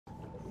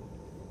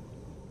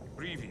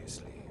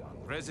Previously on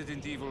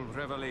Resident Evil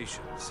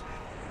Revelations.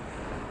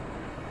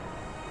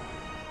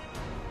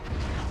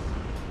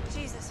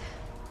 Jesus.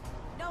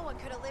 No one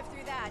could have lived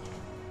through that.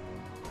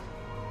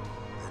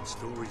 And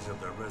stories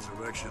of their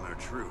resurrection are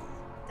true.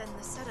 Then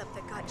the setup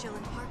that got Jill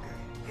and Parker.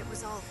 It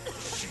was all...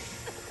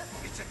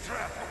 It's a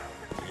trap!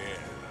 Yeah,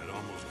 I'd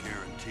almost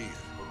guarantee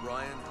it.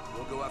 Ryan,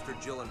 we'll go after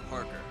Jill and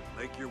Parker.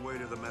 Make your way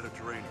to the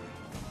Mediterranean.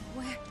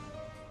 Where?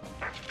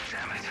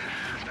 Damn it.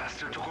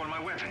 Bastard took all my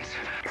weapons.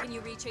 Can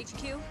you reach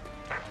HQ?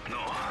 No,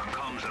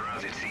 comms are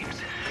as it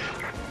seems.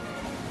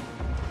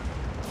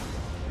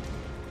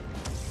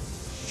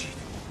 Shit,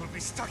 we'll be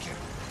stuck here.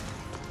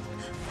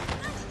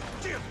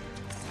 Jill!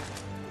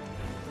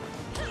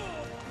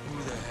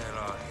 Who the hell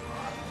are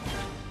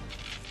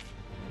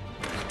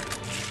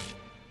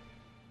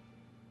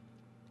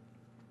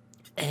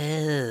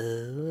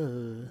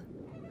you?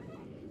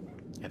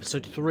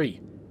 Episode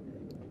 3.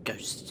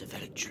 Ghosts of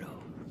Electro.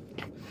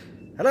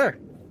 Hello,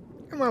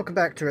 and welcome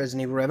back to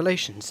Resident Evil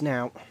Revelations.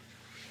 Now,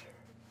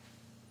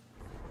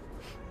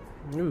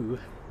 1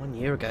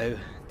 year ago,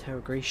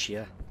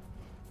 Terragrigia.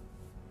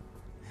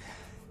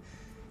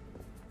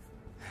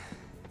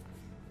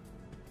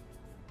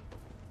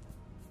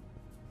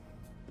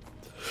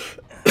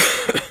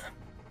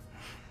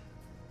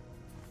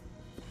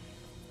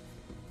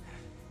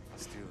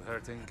 Still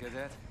hurting,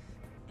 Cadet?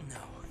 No.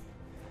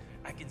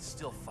 I can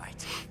still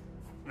fight.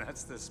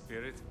 That's the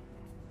spirit.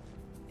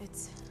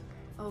 It's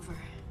over.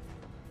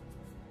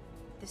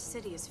 The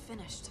city is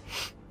finished.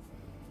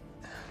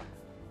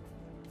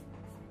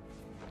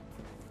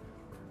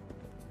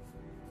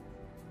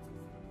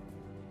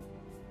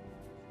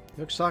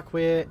 Looks like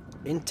we're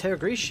in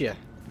Terragrigia.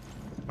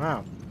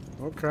 Wow.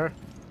 Okay.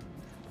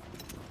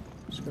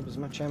 Let's grab as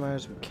much ammo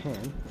as we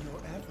can.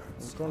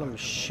 We've got a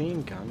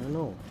machine gun and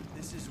all.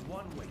 This is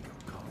one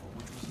wake-up call,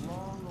 which was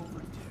long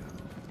overdue.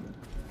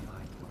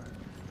 My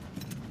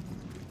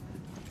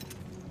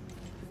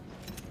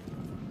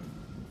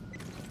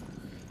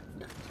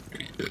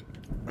word.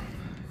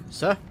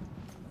 Sir?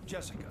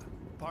 Jessica,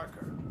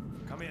 Parker,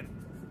 come in.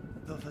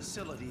 The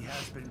facility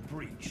has been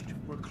breached.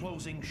 We're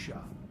closing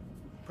shop.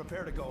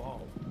 Prepare to go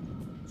home.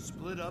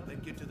 Split up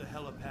and get to the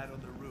helipad on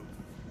the roof.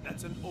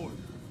 That's an order.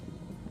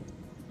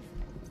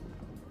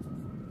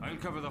 I'll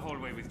cover the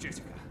hallway with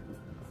Jessica.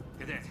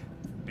 Cadet,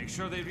 make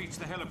sure they reach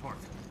the heliport.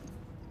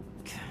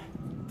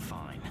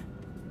 Fine.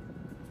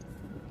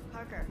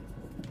 Parker,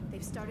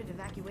 they've started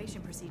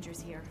evacuation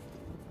procedures here.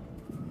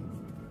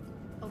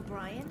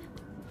 O'Brien?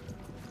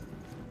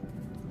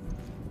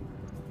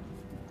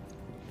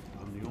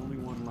 I'm the only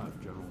one left,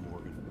 General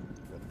Morgan.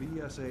 The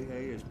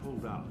BSAA is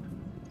pulled out.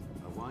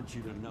 I want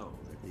you to know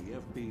that the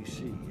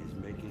FBC is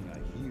making a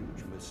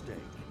huge mistake.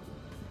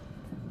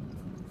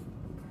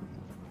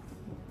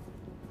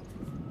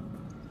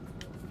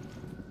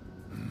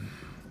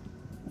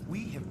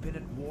 We have been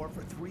at war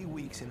for 3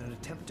 weeks in an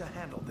attempt to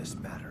handle this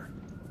matter.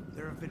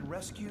 There have been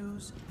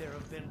rescues, there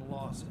have been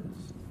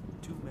losses.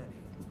 Too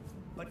many.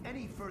 But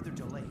any further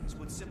delays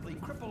would simply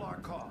cripple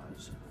our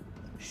cause.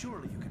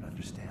 Surely you can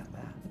understand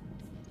that.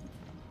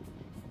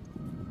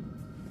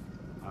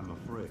 I'm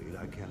afraid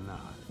I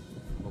cannot.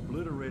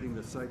 Obliterating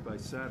the site by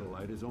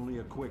satellite is only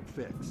a quick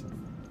fix.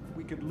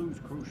 We could lose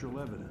crucial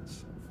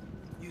evidence.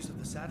 Use of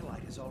the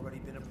satellite has already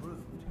been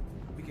approved.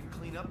 We can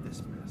clean up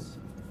this mess.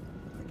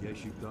 I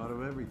guess you've thought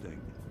of everything.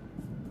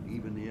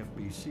 Even the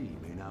FBC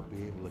may not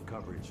be able to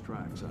cover its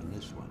tracks on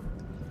this one.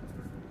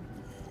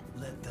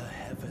 Let the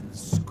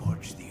heavens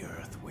scorch the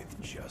earth with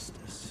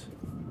justice.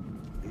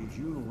 These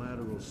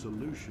unilateral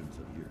solutions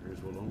of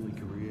yours will only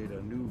create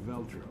a new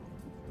Veltro.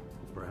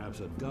 Perhaps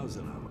a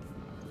dozen of them.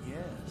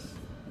 Yes,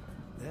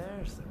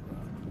 there's the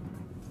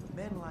rub.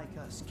 Men like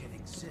us can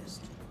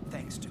exist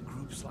thanks to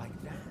groups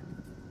like that.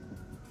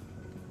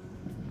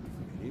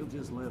 And he'll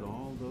just let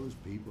all those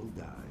people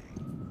die.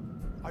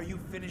 Are you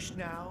finished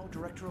now,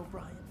 Director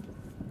O'Brien?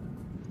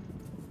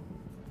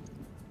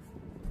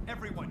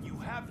 Everyone, you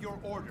have your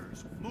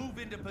orders. Move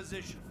into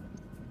position.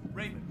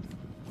 Raymond,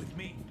 with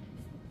me.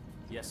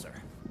 Yes, sir.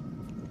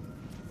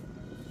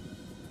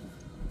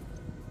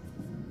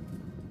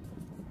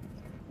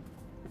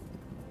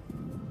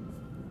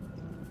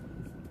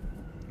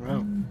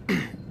 Well.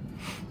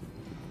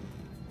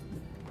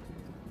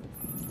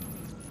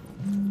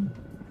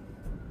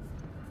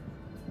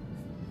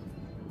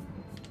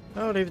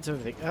 I'll leave it to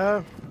everything.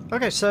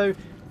 Okay, so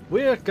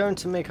we're going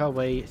to make our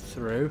way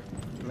through,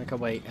 make our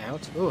way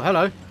out. Oh,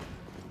 hello. You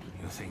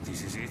think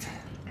this is it?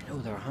 Oh,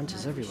 there are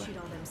hunters everywhere. Shoot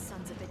all them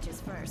sons of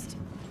bitches first.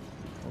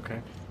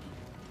 Okay.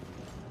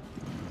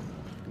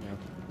 No.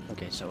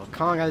 Okay, so I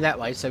can't go that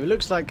way. So it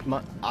looks like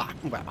well, I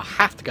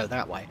have to go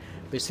that way.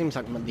 But it seems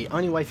like the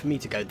only way for me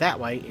to go that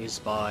way is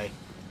by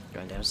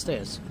going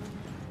downstairs.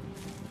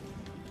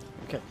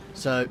 Okay,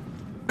 so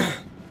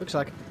looks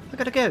like I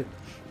gotta go.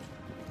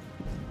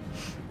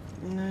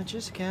 No,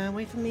 Jessica,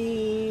 wait for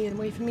me,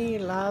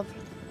 love.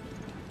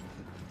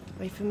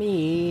 Wait for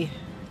me.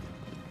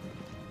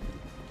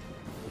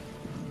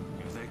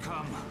 Here they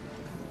come.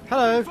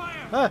 Hello.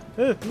 Fire!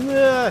 The two of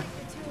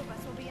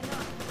us will be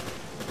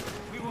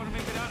enough. We want to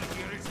make it out of here.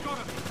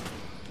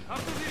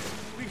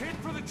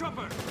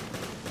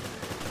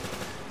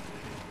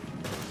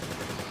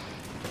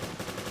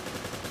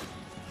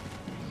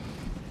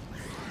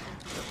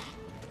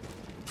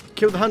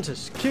 Kill the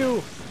hunters.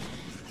 Kill!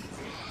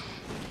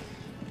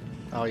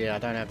 Oh yeah, I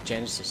don't have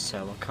Genesis,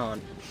 so I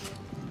can't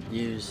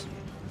use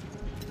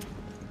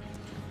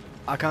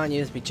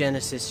my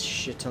Genesis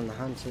shit on the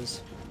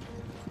hunters.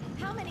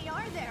 How many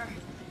are there?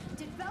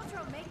 Did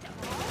Veltro make them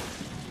all?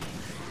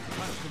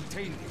 Must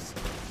contain this.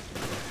 The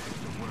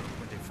world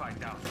when they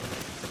find out.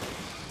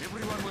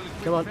 Everyone will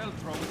Come on. equip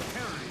Veltro with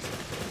terrorism.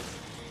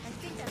 I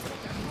think that's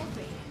what they're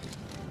hoping.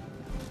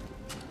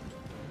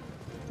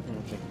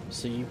 Okay,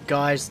 so you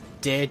guys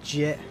dead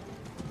yet?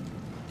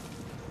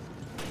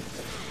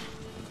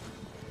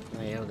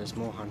 Oh yeah, there's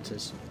more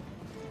hunters.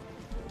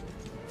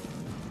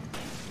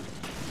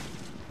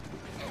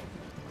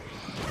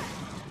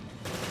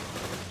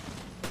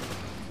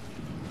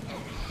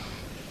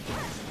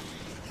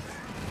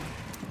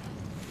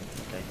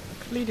 Okay,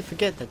 completely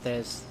forget that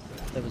there's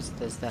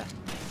that.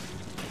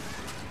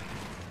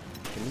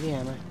 Give me the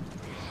ammo.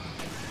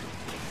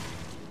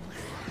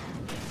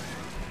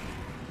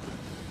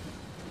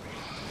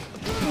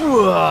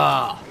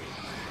 Whoa!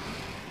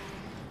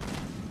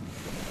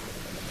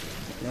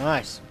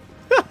 Nice.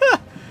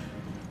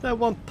 That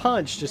one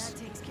punch just...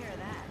 That takes care of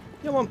that.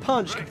 That one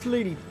punch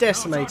completely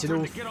decimated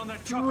all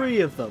three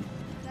of them.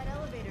 That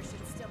elevator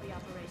should still be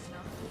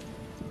operational.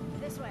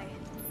 This way.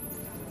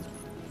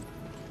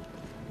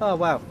 Oh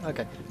wow,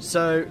 okay.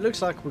 So,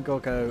 looks like we've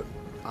got to go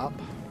up.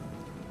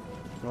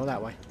 Not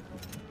that way.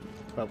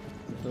 Well,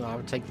 I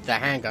would take the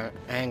hand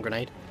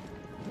grenade.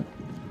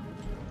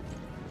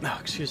 Oh,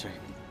 excuse me.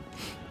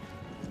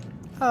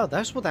 Oh,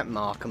 that's what that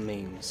marker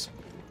means.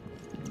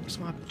 What's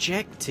my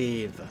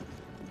objective?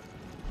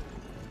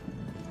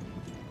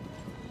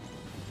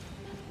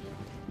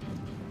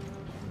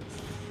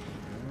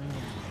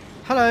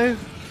 Hello.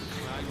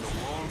 Climb the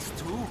walls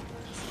too?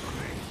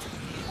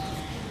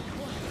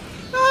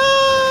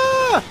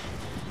 Ah!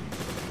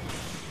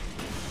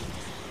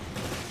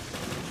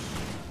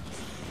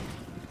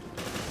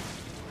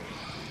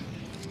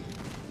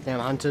 Damn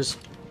hunters.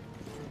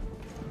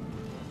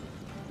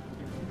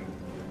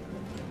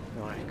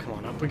 Alright, come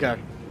on, up we go.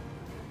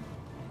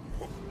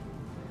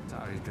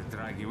 Sorry to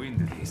drag you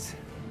into this.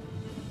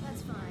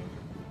 That's fine.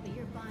 But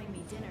you're buying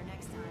me dinner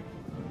next time.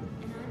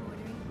 And I'm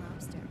ordering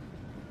lobster.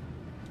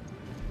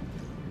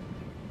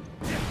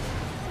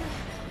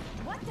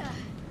 What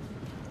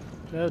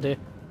the? Oh dear.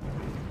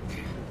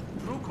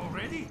 Broke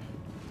already?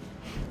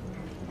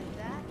 And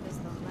that was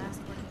the last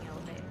working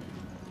elevator.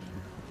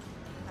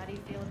 How do you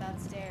feel about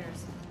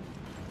stairs?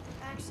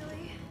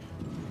 Actually,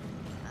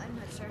 I'm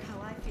not sure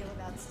how I feel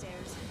about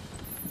stairs.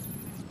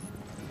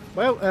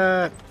 Well,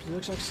 it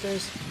looks like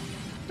stairs.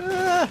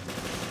 Ah!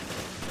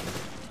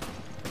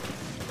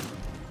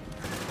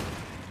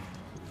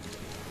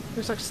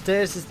 Looks like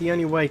stairs is the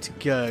only way to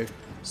go.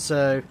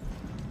 So,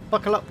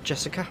 buckle up,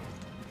 Jessica.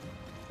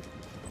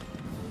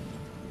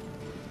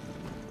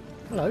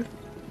 Hello.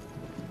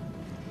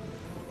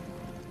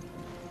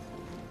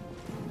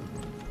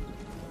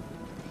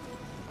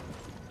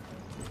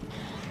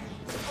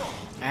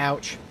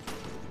 Ouch.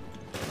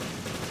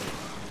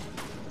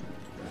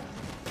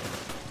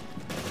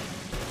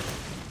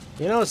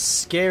 You're not as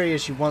scary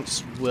as you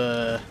once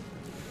were,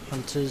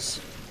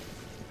 hunters.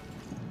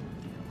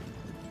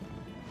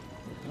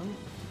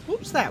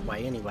 What's that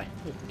way anyway?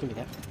 Oh, give me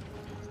that.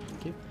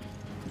 Thank you.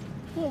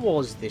 What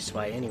was this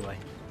way anyway?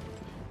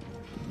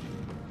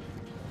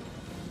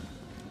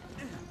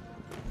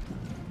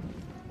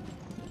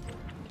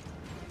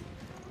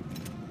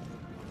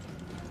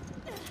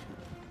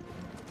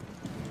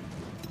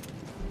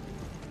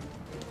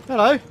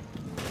 Hello.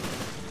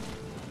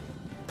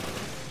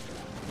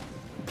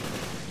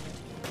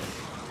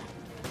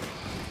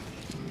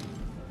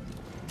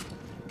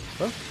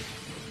 Huh?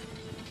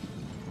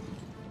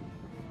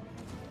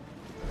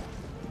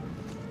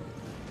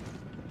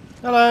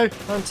 Hello,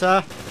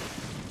 hunter.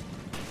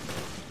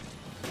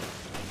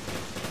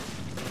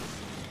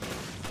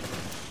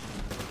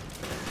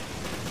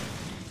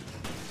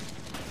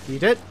 You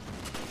did?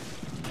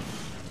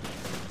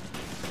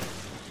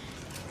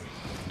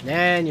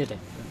 And you're dead.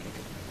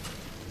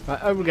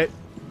 Right, over we go.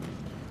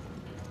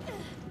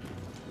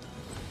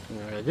 We're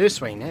gonna go this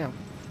way now.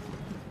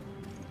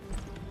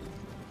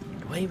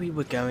 The way we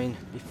were going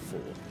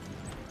before.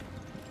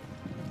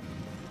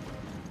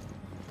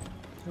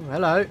 Oh,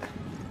 hello.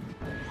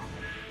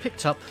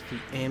 Picked up the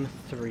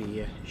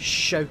M3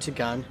 shooter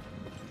gun.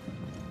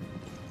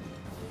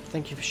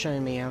 Thank you for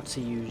showing me how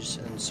to use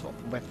and swap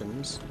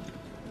weapons.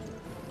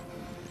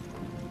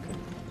 Okay.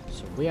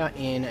 So we are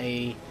in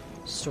a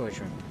storage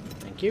room.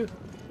 Thank you.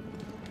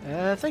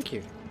 Thank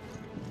you.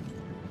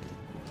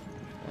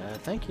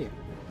 Thank you.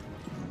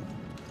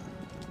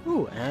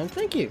 Ooh, and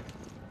thank you.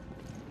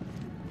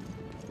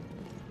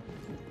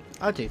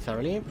 I do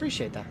thoroughly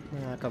appreciate that.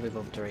 I can't be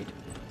bothered to read.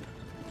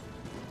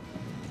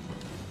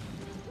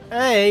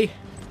 Hey!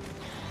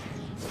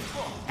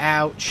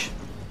 Ouch.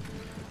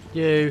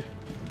 You.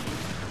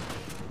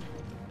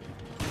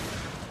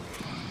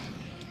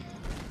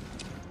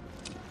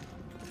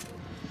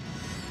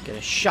 Get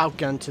a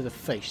shotgun to the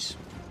face.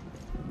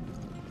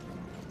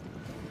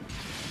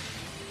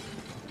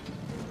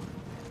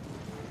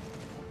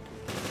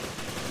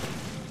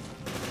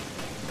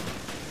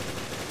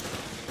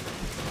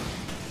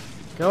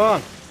 Go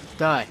on.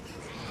 Die.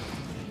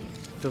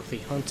 Filthy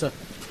hunter.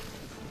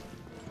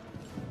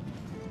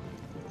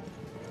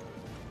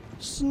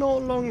 It's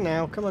not long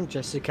now. Come on,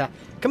 Jessica.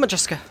 Come on,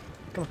 Jessica.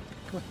 Come on.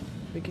 Come on.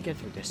 We can get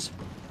through this.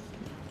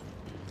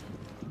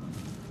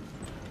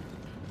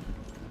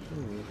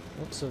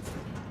 Lots of...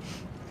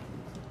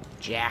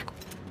 Jack.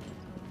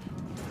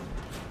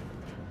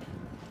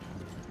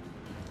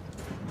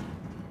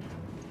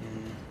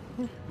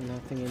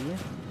 Nothing in there.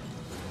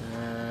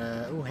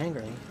 Oh, hand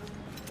grenade.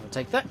 I'll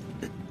take that.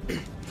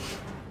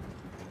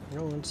 I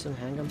want some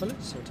handgun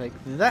bullets. I'll take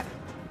that.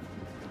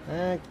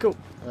 Cool.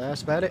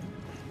 That's about it.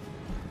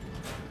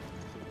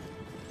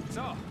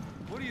 So,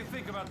 what do you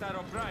think about that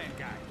O'Brien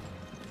guy?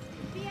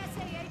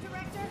 BSAA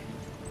director?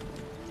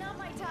 Not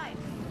my type.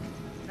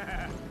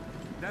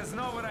 That's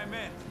not what I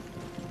meant.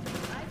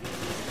 I think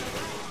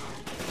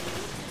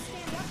he's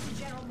stand up to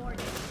General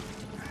Morgan.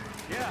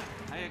 Yeah,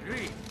 I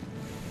agree.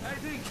 I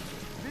think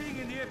being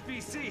in the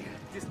FBC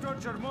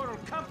distorts your moral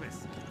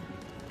compass.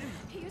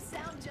 You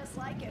sound just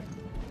like him.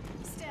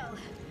 Still,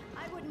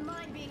 I wouldn't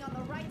mind being on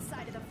the right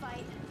side of the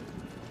fight.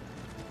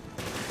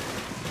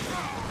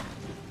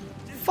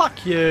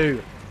 Fuck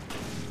you!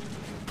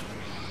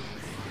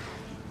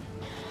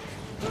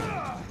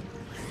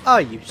 Oh,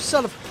 you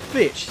son of a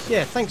bitch!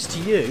 Yeah, thanks to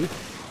you.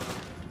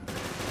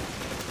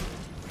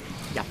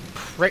 You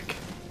prick.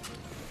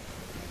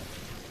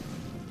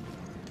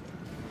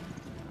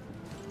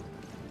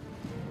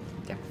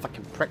 Yeah,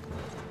 fucking prick.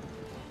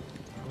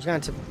 I was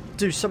going to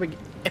do something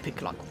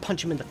epic like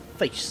punch him in the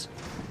face.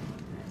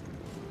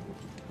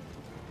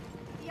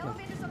 The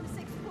elevator's on the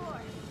 6th floor.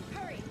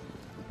 Hurry!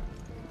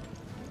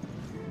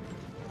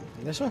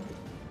 This one?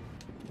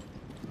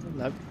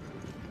 Nope.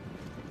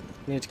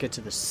 Need to get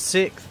to the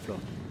 6th floor.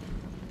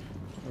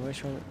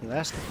 Which one?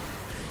 That's the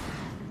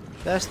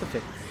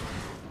 5th.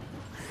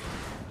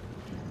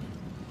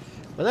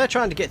 Well, they're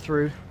trying to get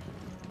through.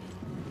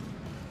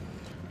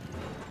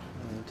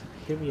 And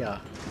here we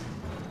are.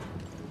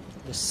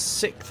 The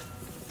 6th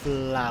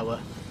flower.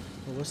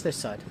 Oh, what's this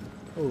side?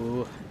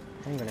 Oh,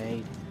 hand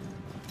grenade.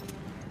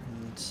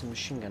 And some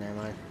machine gun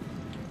ammo.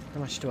 How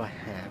much do I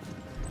have?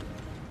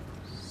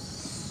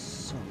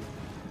 Some.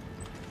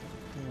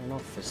 I'm in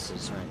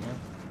officers right now.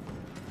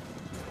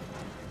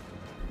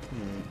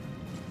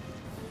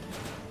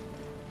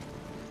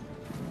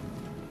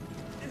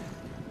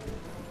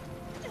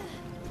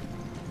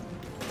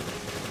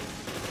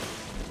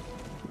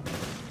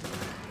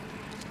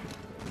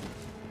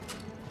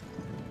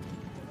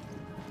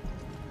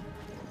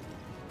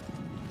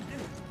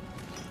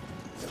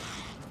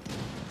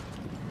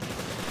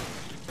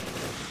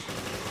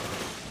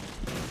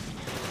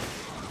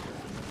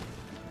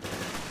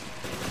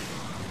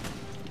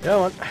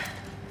 Go on.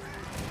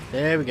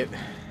 There we go.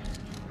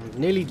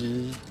 I'm nearly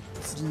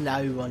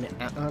low on it.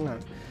 Oh no.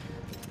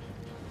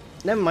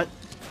 Never mind.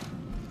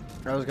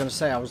 I was going to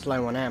say I was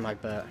low on ammo,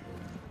 but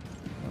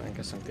I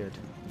guess I'm good.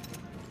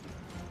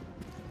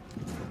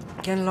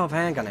 Getting a lot of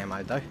handgun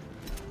ammo though.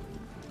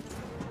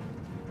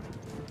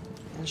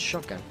 And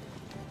shotgun.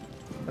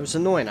 It was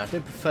annoying. I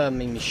do prefer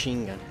my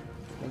machine gun.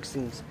 Makes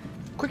things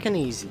quick and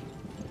easy.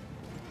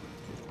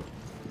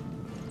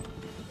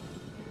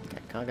 Okay,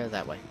 can't go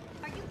that way.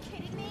 Are you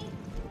kidding me?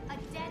 A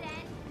dead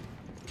end?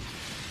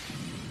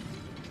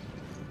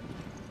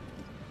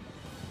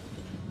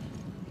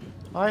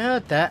 I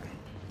heard that.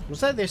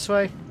 Was that this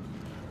way?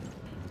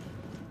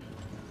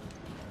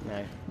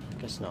 No,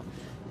 guess not.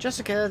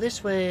 Jessica,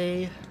 this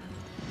way.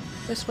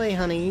 This way,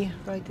 honey.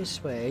 Right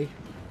this way.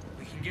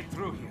 We can get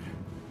through here.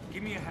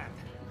 Give me a hand.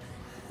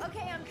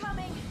 Okay, I'm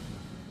coming.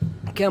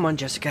 Come on,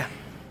 Jessica.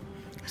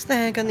 Is the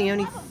handgun the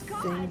only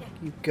thing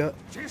you've got?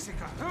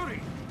 Jessica,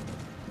 hurry!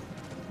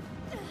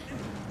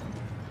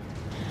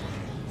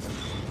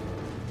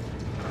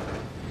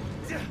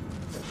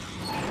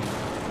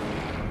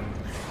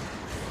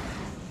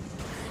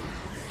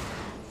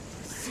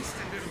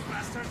 Persistent little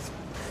bastards!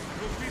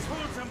 Look, please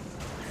hold them!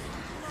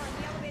 Come on,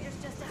 the elevator's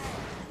just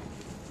ahead.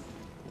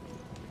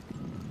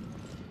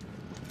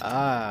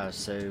 Ah,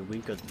 so we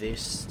got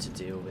this to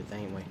deal with,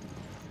 ain't we?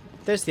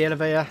 There's the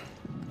elevator.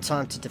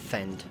 Time to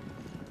defend.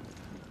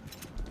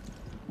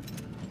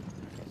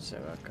 Okay, so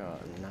I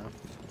got enough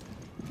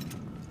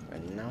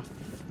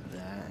of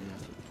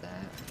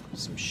that.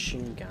 Some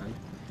machine gun,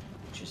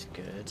 which is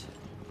good.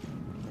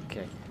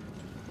 Okay.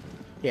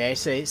 Yeah,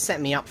 so it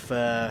set me up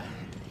for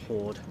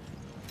Horde.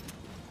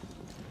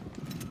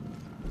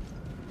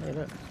 Hey,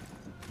 look.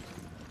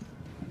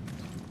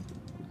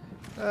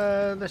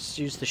 Let's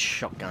use the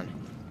shotgun.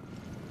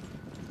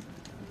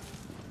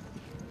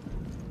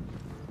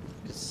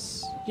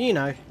 You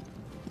know.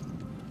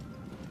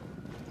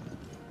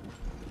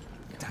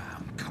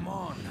 Damn, come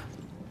on!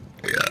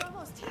 We're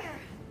almost here.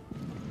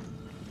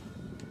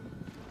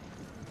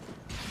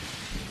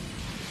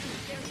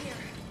 They're here.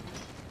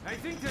 I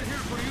think they're here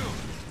for you.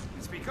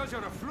 It's because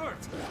you're a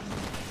flirt. Sorry,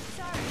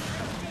 I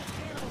don't take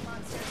animal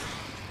monsters.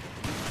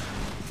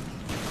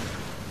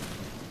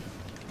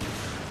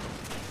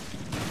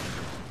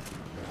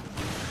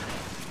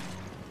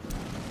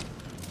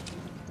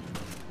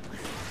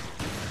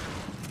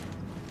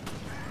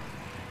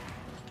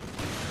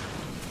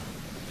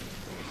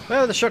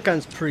 Well, the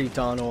shotgun's pretty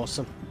darn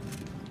awesome.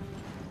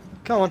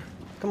 Come on.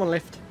 Come on,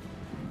 Lift.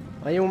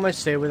 Are you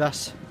almost here with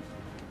us?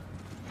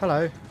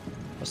 Hello.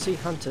 I see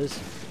hunters.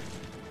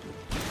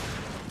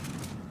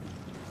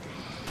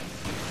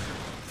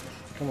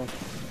 Come on.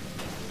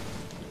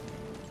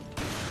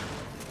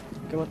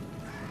 Come on.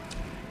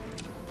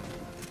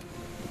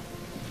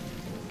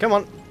 Come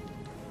on.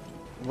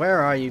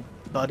 Where are you,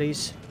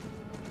 buddies?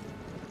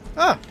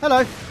 Ah,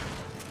 hello.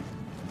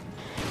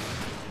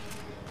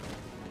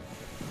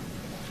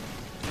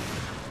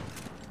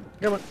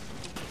 Come on.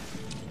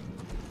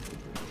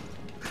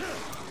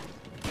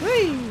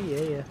 Whee!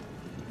 Yeah.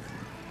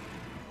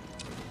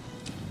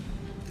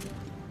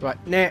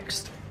 Right,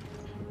 next.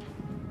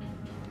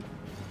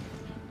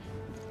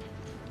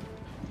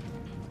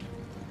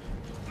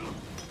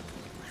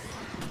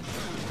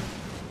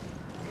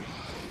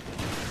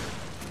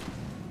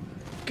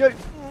 Go.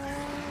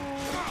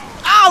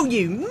 Oh,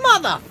 you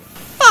mother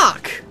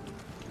fuck!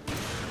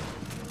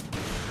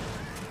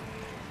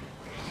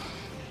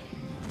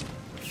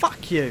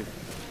 Fuck you.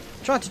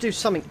 Trying to do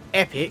something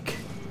epic.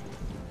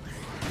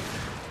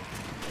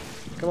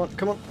 Come on,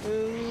 come on.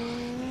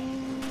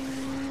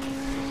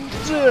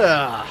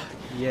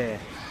 Yeah.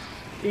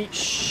 Eat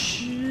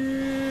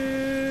shit.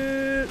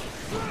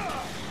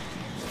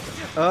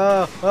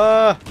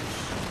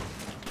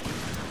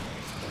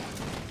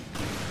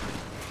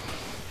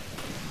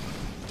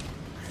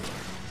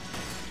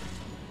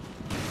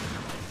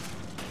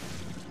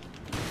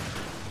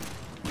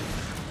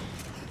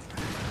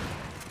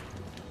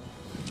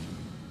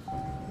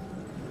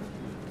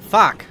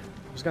 Fuck.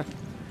 Let's go.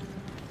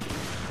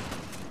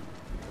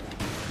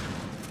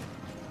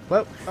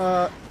 Well,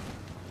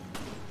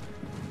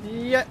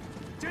 yeah.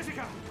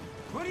 Jessica,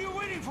 what are you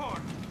waiting for?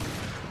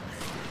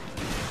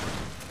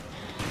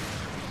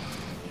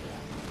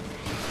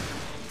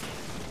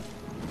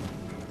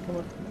 Come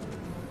on.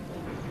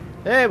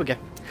 There we go.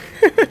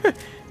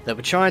 They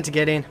were trying to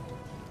get in.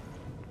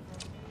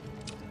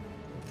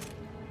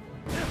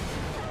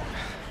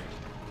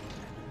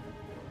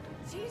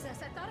 Jesus,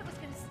 I thought it was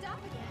gonna stop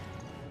again.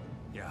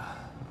 Yeah,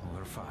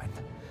 we're fine.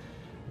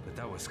 But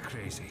that was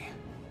crazy.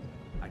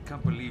 I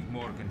can't believe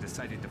Morgan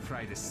decided to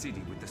fry the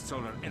city with the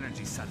solar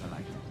energy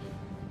satellite.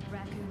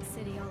 Raccoon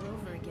City all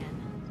over again.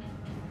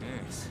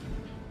 Yes.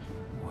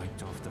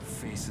 Wiped off the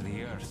face of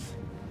the earth.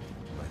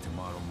 By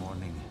tomorrow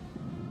morning,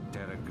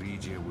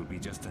 Terragrigia will be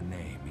just a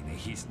name in a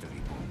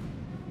history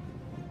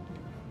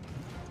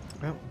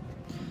book.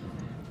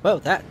 Well,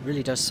 that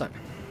really does suck.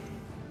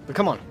 But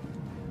come on.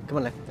 Come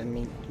on, Left. I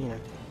mean, you know.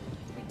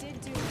 We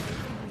did do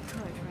everything we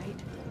could,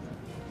 right?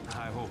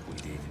 I hope we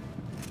did.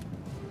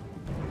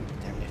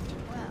 Damn Left.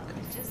 Well,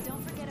 just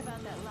don't forget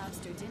about that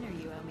lobster dinner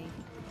you owe me.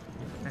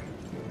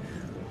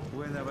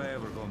 When have I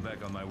ever gone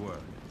back on my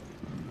word?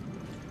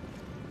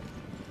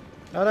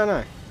 I don't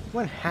know.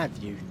 When have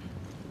you?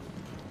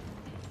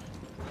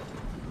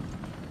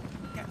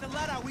 Get the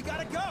ladder, we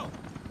gotta go!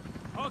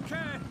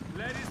 Okay,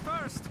 ladies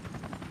first.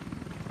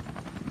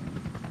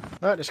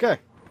 Alright, let's go.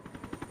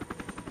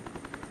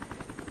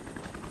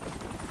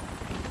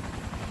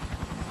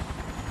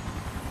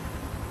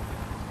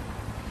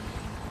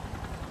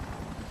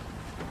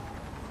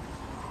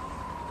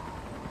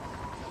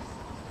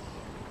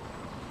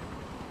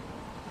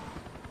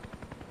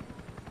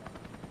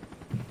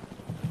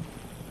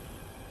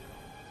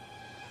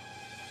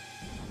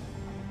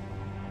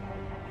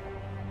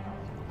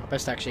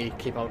 Best actually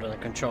keep hold of the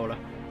controller.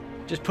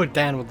 Just put it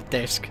down with the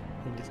desk.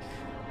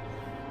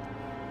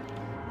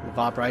 The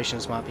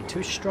vibrations might be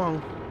too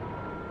strong.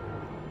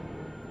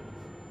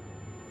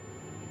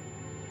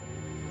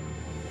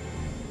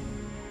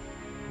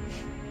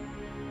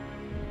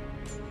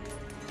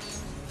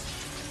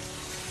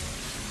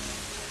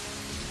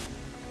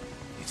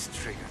 It's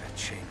triggered a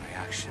chain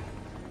reaction.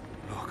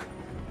 Look,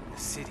 the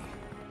city.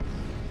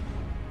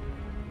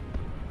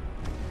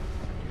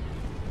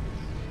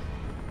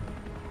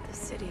 The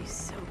city's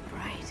so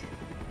bright.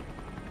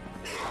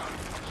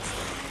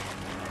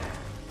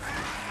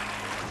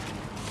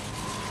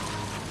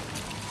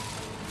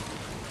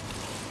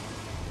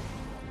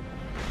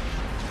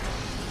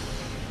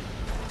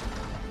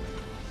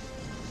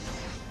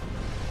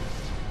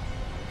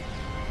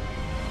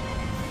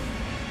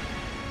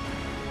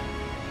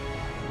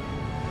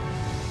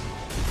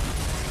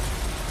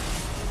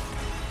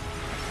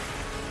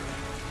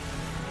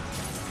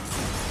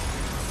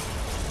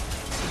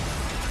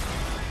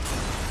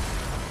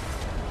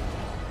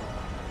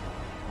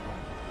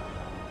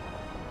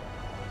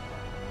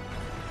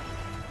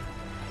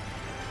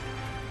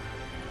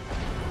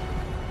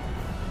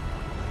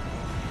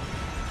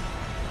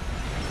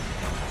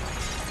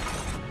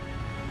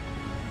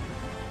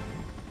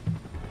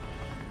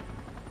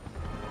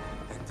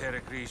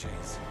 Terragrigia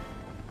is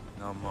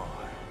no more.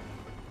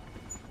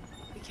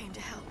 We came to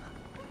help,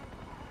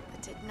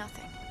 but did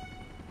nothing.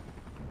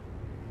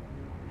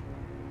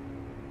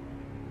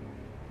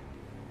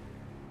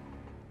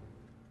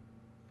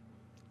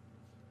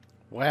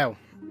 Well,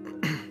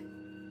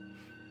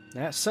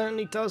 that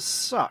certainly does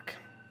suck.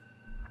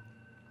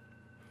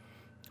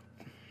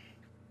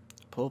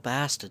 Poor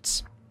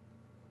bastards.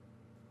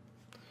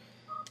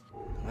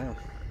 Well,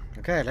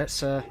 okay,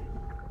 let's override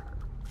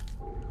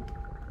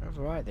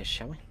this,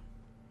 shall we?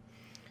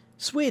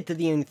 It's weird that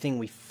the only thing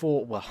we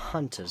fought were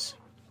hunters.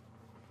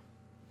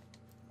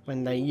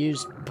 When they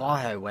used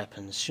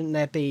bioweapons, shouldn't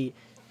there be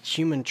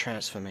human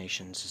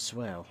transformations as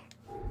well?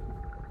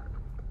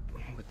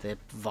 With their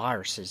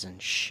viruses and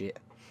shit.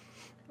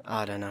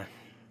 I don't know.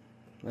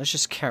 Let's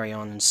just carry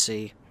on and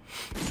see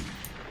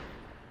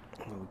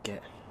what we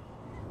get.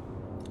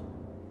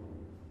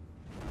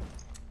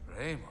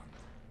 Raymond.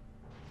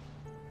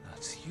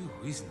 That's you,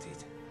 isn't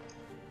it?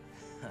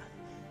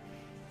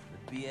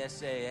 The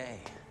BSAA.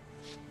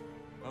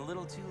 A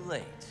little too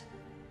late.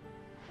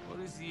 What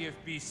is the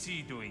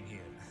FBC doing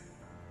here?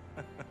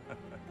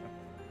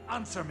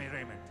 Answer me,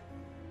 Raymond.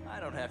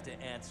 I don't have to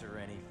answer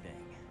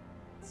anything.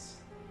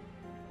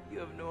 You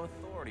have no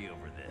authority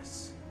over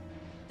this.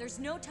 There's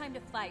no time to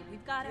fight.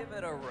 We've got to... Give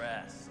it a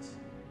rest.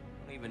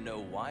 I don't even know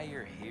why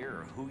you're here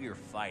or who you're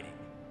fighting.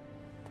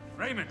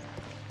 Raymond,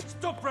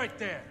 stop right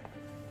there.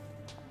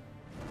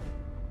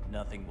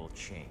 Nothing will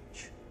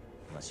change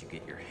unless you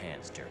get your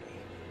hands dirty.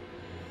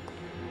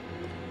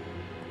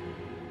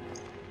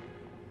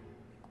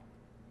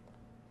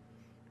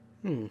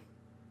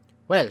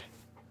 Well,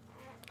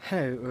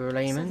 hello,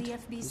 Raymond. So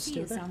the FBC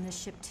is on this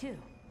ship too.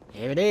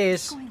 Here it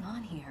is. What's going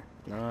on here?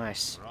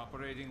 Nice. We're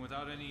operating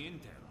without any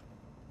intel.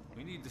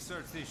 We need to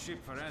search this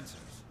ship for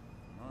answers.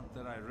 Not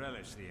that I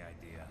relish the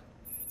idea.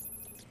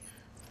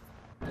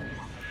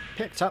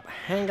 Picked up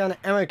handgun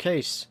ammo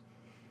case.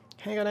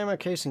 Handgun ammo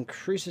case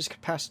increases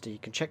capacity. You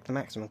can check the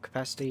maximum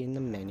capacity in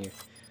the menu.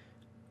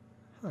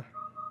 Huh.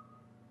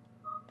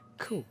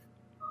 Cool.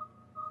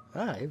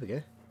 Ah, here we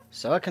go.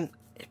 So I can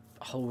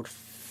hold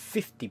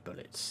 50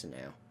 bullets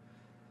now.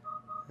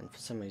 And for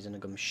some reason I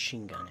got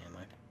machine gun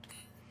ammo.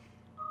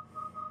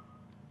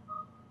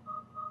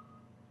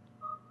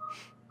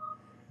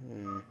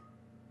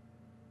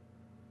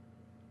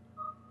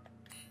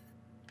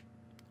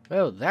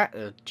 Well, that...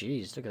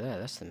 geez, look at that.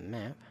 That's the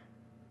map.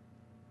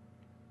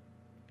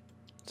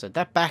 So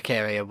that back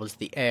area was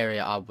the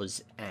area I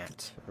was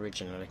at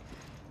originally.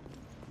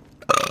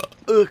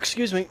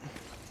 Excuse me.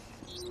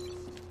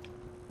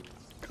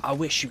 I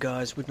wish you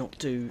guys would not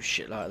do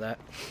shit like that.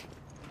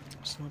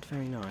 It's not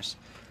very nice.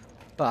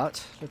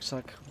 But, looks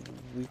like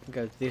we can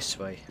go this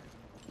way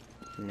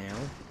now,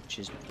 which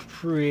is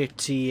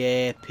pretty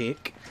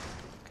epic.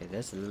 Okay,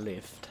 there's the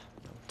lift.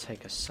 That'll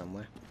take us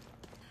somewhere.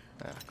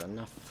 I've got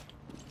enough.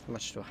 How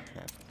much do I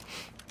have?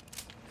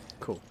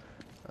 Cool.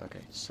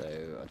 Okay, so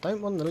I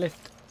don't want the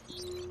lift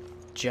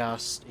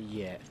just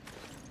yet.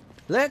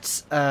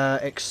 Let's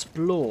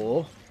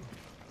explore.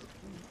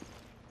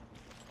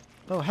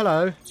 Oh,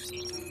 hello.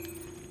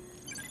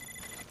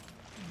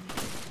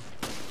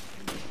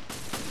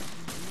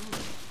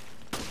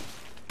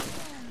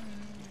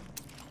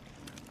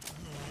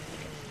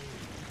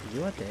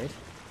 You are dead.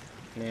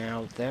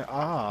 Now, there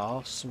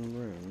are some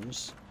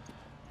rooms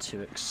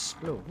to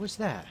explore. What's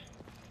that?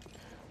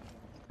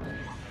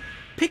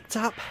 Picked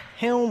up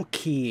helm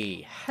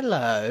key.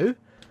 Hello.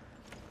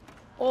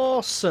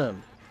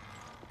 Awesome.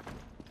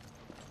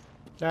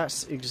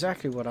 That's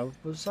exactly what I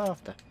was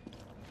after.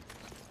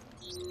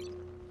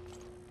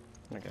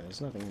 Okay,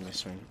 there's nothing in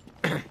this room.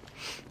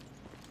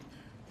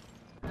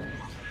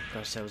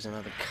 Plus, there was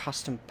another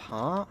custom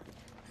part.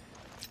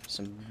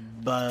 Some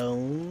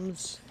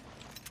bones.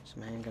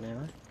 Some handgun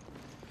ammo.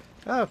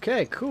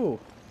 Okay, cool.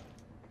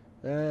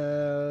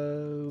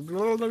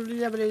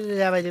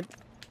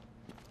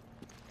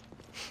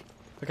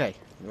 Okay,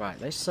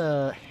 right, let's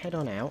head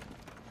on out.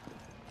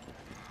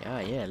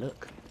 Yeah,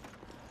 look.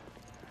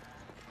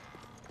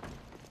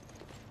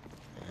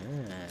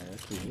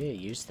 Looky here,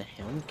 use the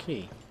helm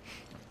key.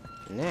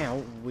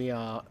 Now we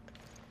are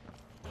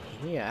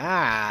here.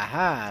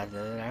 Aha!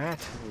 That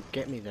will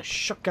get me the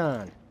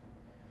shotgun.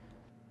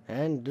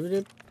 And do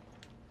the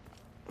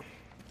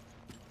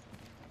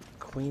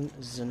Queen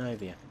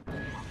Zenobia.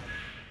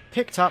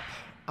 Picked up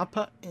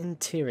upper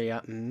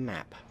interior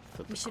map.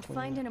 For We should Queen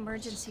find an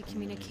emergency Zenobia.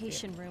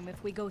 communication room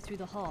if we go through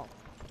the hall.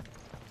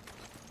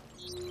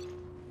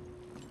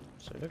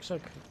 So it looks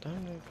like,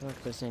 don't look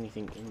like there's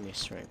anything in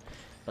this room.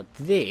 But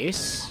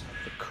this,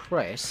 the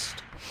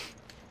crest.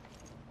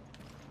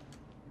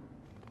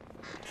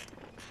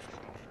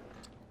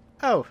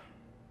 Oh.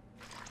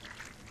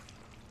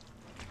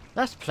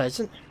 That's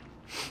pleasant.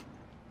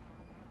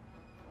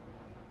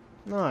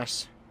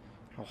 Nice.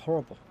 How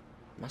horrible.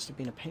 Must have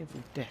been a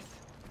painful death.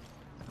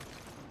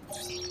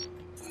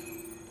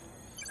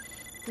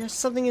 There's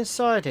something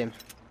inside him.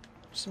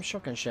 Some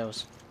shotgun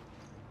shells.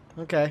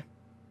 Okay.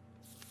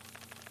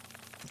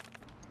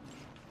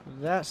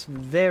 That's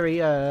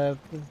very,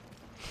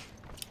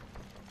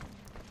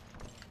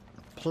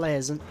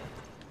 pleasant.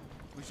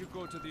 We should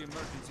go to the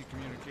emergency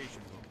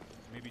communication room.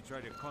 Maybe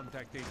try to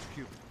contact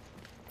HQ.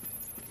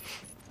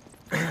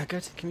 Go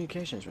to the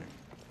communications room.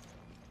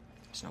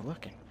 It's not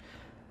working.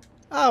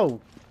 Oh!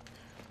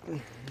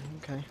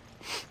 Okay.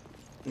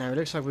 Now it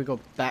looks like we've got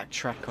to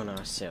backtrack on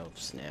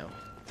ourselves now.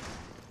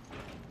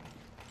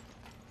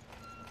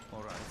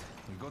 All right,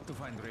 we got to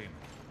find Raymond.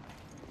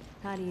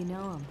 How do you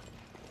know him?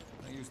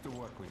 I used to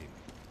work with him.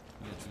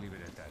 Let's leave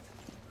it at that.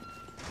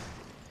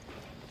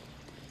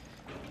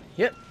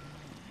 Yep.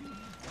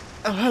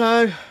 Oh,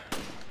 hello.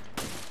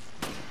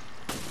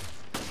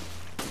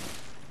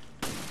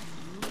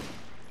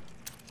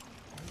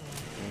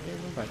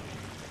 Goodbye.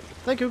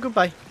 Thank you,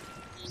 goodbye.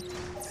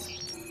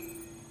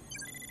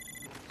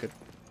 Good.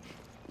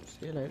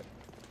 See you later.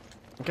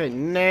 Okay,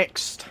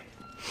 next.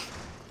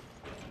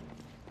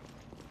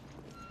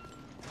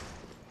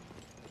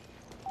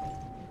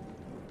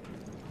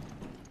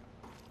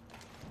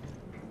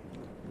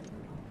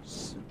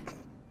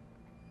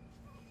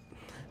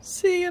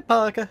 See ya,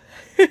 Parker.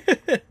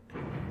 Let's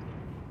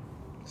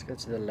go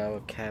to the lower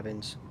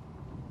cabins.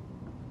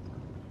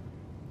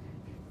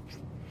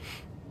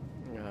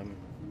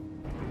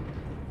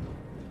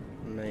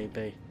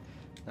 Maybe.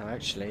 No,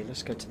 actually,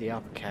 let's go to the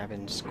upper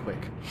cabins quick.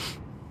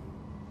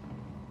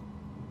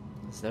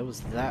 So there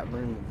was that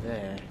room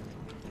there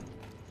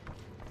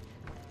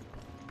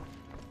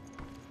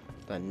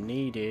that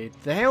needed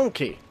the helm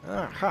key.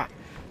 Aha!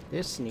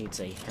 This needs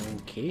a helm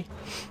key.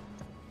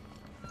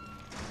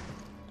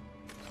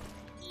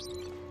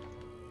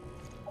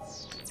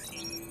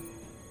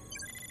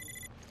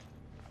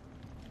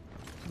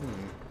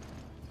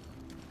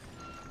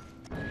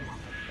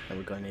 And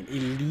we've got an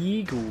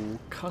illegal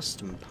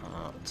custom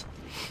part.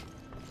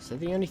 Is that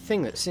the only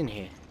thing that's in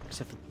here?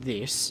 Except for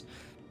this.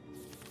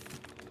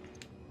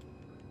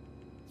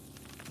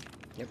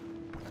 Yep,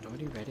 I'd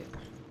already read it.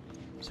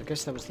 So I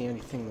guess that was the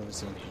only thing that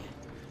was in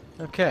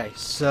here. Okay,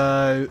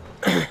 so...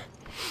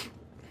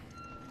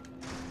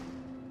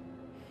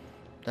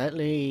 that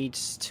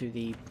leads to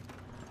the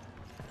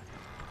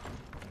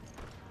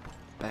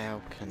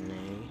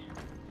balcony.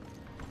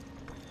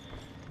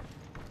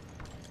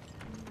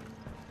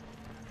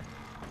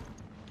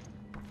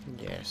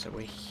 Yeah, so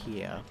we're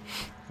here.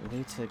 We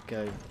need to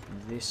go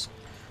this...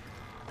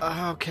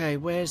 Okay,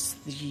 where's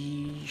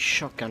the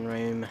shotgun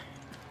room?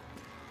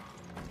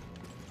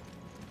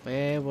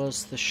 Where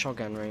was the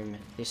shotgun room?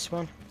 This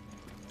one?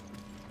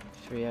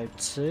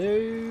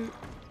 302.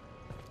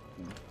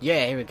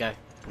 Yeah, here we go.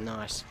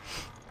 Nice.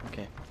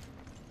 Okay.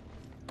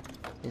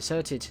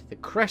 Inserted the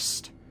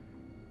crest.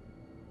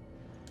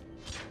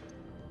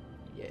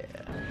 Yeah.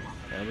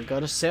 Now we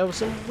gotta sell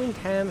some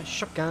Windham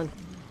shotgun.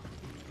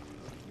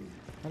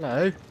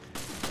 Hello.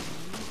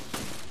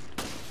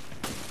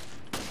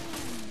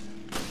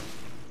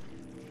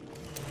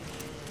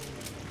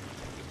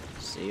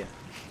 See ya.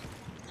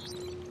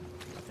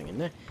 Nothing in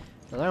there.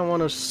 I don't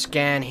want to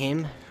scan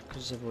him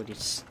because I've already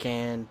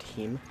scanned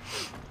him.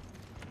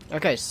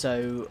 Okay,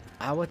 so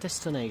our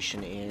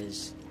destination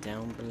is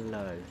down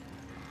below.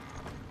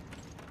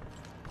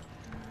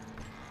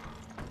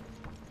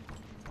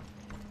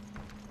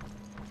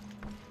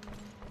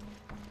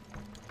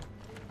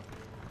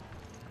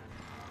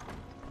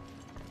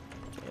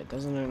 It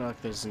doesn't look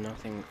like there's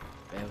nothing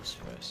else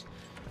for us.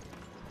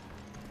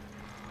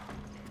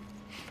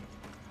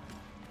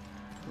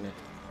 No.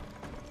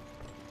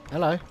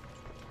 Hello.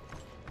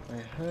 I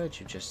heard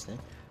you just then.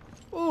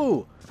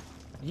 Ooh!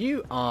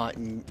 You are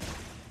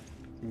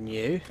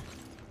new.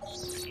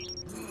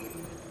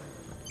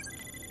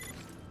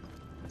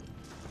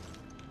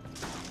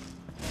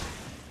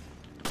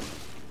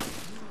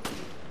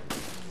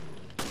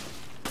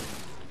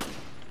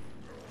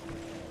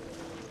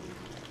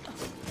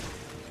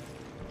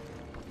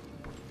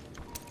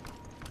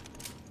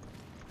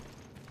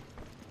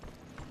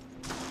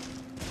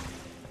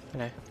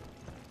 Hello.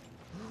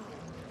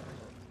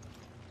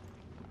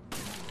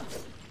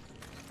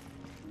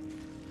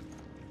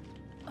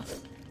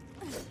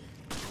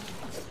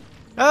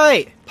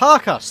 Hey!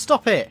 Parker,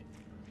 stop it!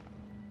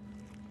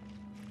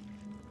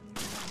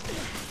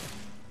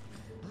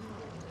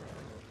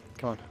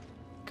 Come on.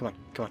 Come on,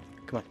 come on,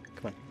 come on,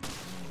 come on.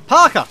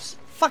 Parker!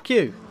 Fuck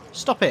you!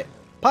 Stop it!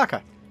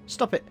 Parker,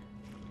 stop it!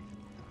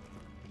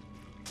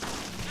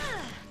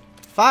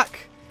 Fuck!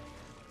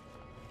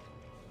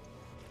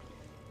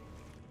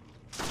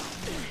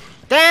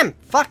 Damn!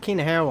 Fucking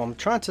hell, I'm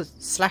trying to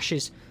slash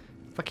his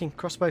fucking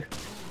crossbow.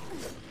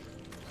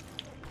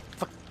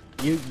 Fuck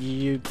you,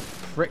 you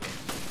prick.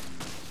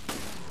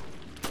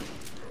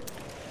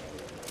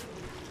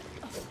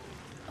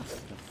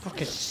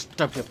 Fucking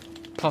stop you,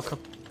 Parker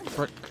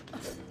prick.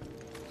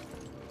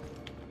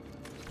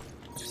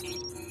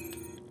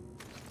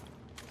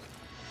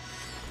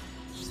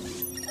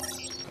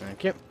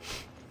 Thank you.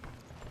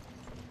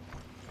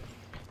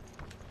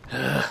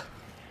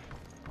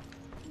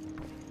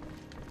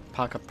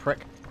 Parker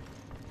prick.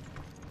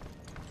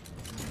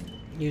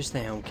 Use the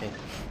helm key.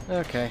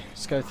 Okay,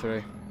 let's go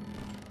through.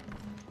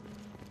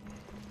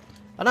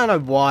 I don't know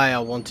why I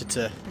wanted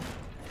to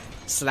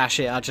slash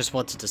it. I just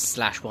wanted to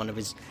slash one of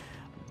his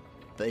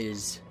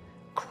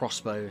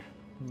crossbow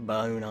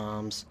bone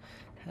arms.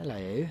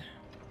 Hello.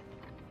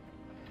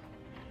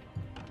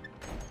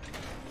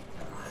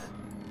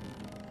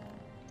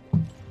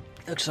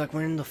 Looks like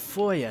we're in the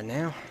foyer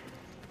now.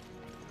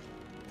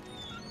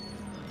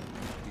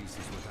 This is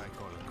what I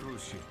call a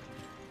cruise ship.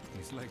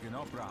 It's like an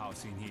opera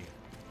house in here.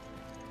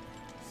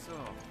 So,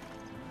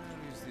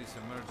 where is this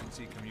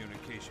emergency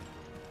communication?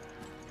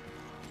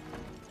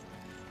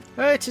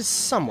 It is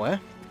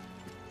somewhere.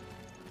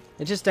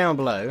 It is down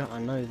below, I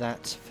know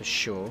that for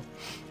sure.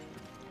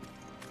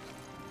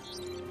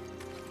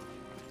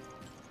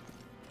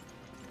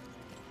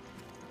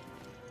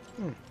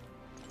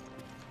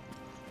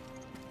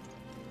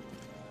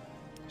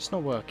 It's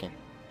not working.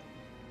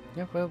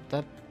 Yeah, well,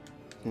 that...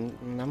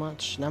 not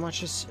much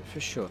is for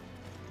sure.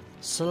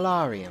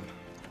 Solarium.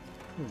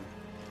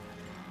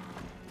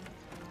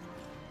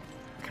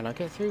 Can I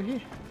get through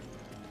here?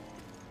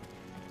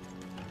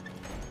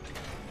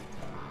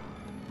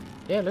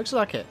 Yeah, looks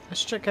like it.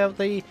 Let's check out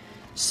the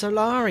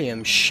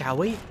solarium, shall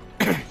we?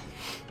 I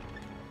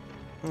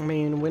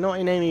mean, we're not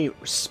in any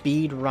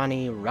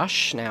speed-runny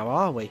rush now,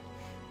 are we?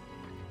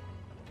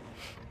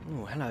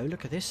 Oh, hello,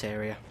 look at this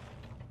area.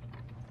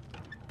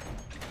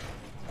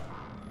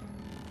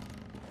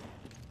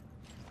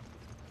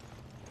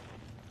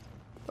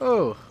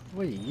 Oh,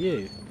 what are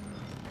you?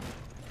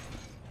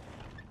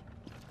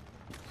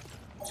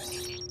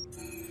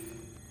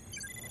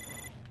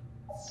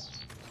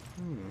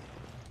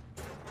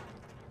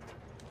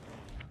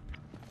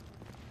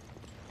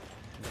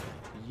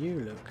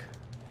 You look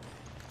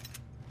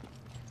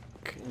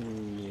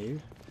new.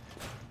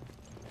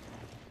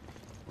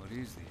 What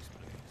is this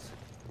place?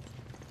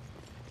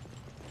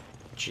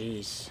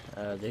 Jeez,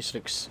 this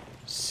looks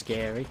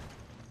scary.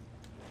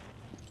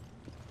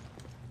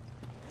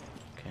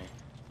 Okay,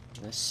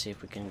 let's see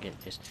if we can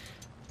get this.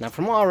 Now,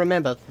 from what I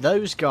remember,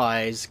 those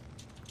guys,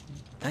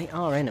 they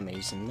are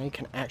enemies and they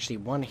can actually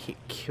one-hit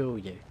kill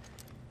you.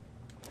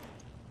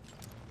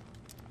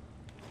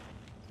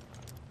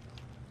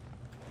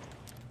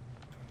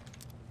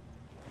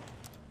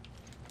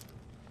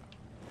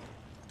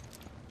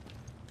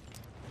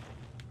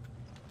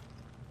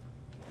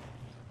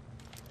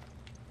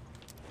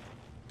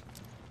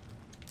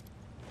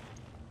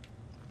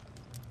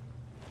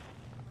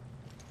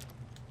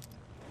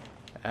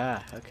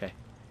 Ah, okay.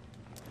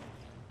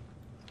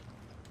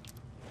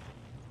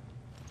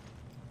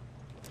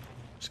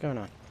 What's going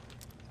on?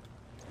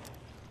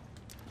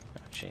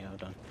 Actually,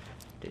 hold on.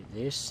 Do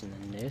this, and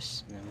then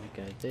this, and then we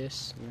go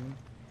this, and then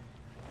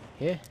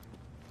here.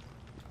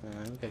 We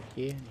go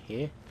here,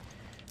 here.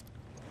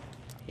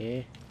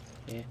 Here,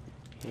 here,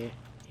 here,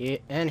 here,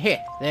 and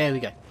here. There we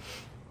go.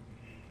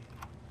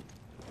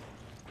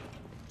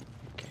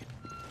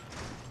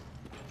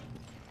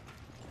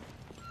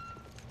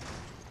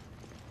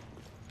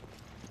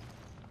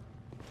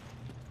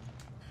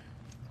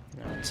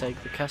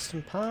 Take the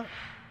custom part.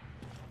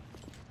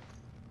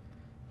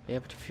 Be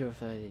able to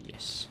purify.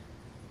 Yes.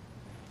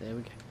 There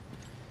we go.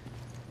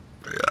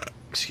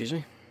 Excuse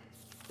me.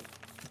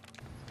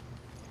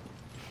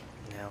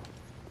 Now,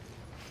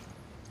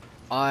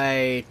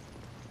 I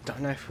don't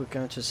know if we're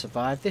going to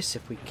survive this.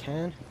 If we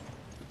can.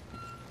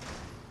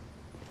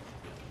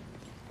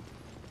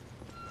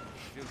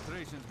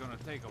 Filtration's gonna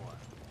take a while.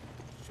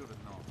 Should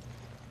have known.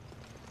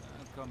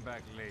 I'll come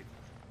back later.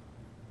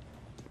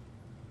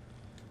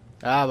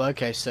 Ah,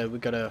 okay, so we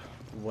gotta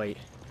wait.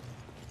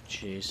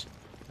 Jeez.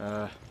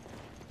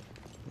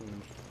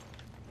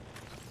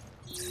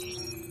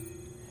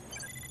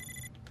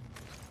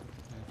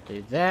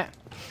 Do that.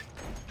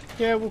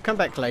 Yeah, we'll come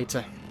back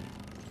later.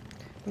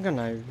 We've got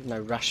no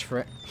rush for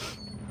it.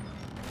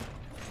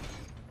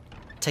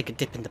 Take a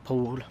dip in the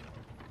pool.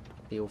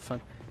 Be all fun.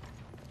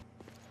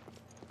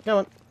 Go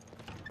on.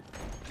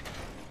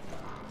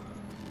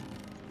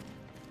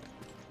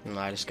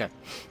 Right, let's go.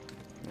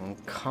 We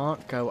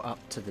can't go up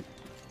to the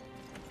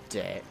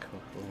deck. Oh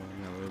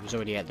no, it was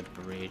already at the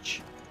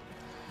bridge.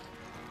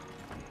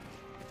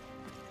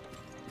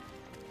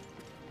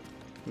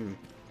 Because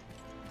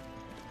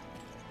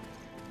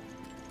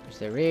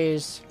there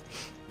is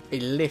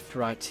a lift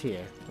right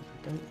here.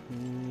 We don't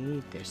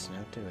need this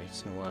now, do we?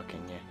 It's not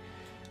working yet.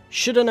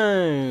 Should have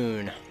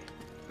known.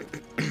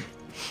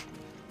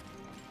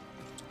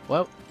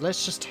 Well,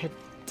 let's just head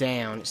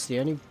down. It's the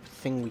only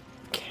thing we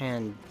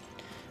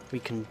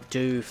can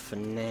do for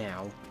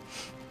now.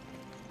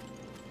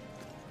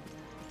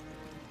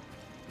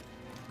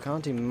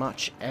 Can't do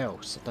much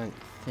else, I don't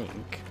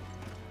think.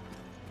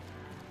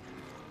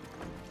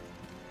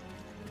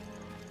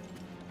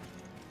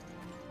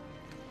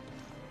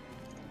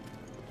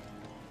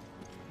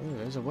 Oh,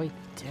 there's a way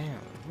down.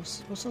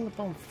 What's on the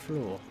bottom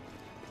floor?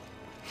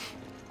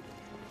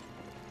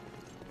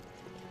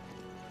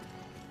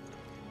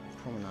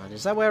 Promenade.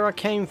 Is that where I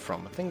came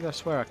from? I think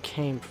that's where I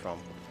came from.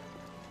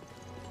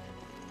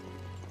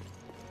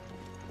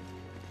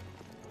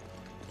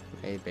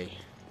 Maybe.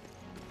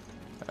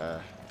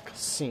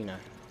 Casino.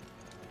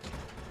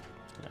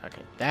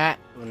 Okay, that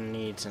one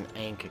needs an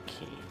anchor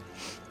key.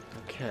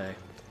 Okay.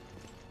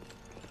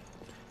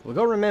 We've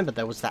got to remember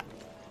there was that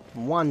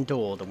one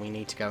door that we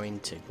need to go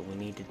into, but we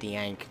needed the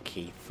anchor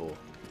key for.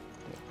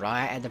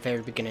 Right at the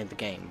very beginning of the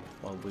game,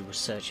 while we were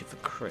searching for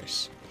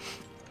Chris.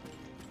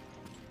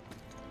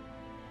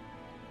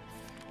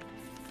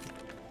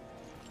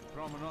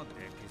 Promenade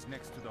deck is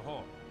next to the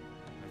hall.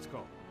 Let's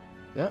go.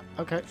 Yeah,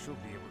 okay.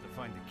 Should be able to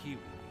find the key we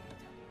need.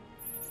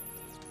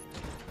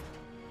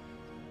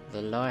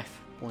 The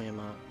life buoy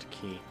marked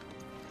key.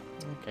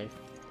 Okay.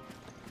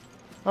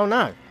 Oh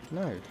no,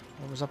 no,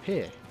 I was up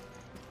here.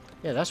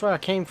 Yeah, that's where I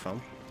came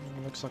from.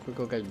 Looks like we've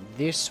got to go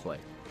this way.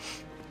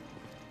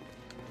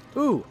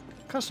 Ooh,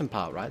 custom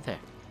part right there.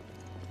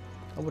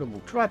 I would have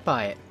walked right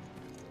by it.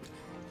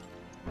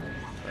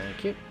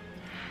 Thank you.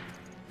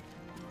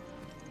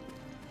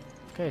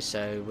 Okay,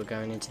 so we're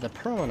going into the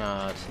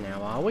promenade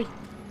now, are we?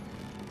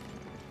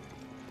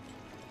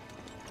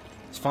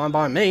 It's fine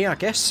by me, I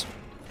guess.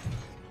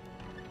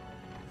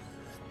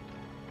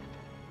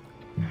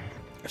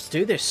 Let's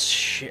do this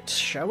shit,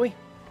 shall we?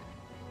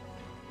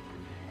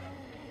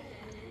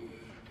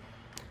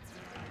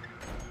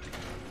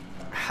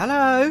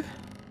 Hello?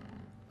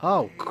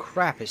 Oh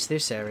crap, it's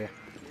this area.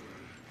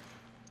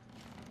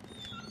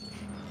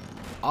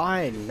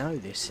 I know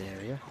this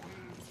area.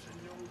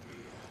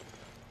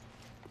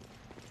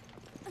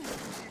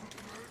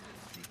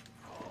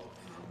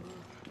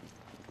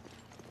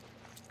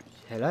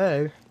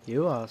 Hello?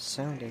 You are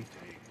sounding...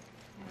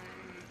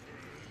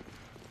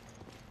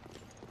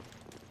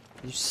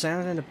 You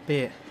sounding a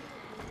bit...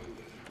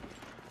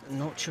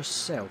 not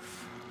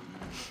yourself.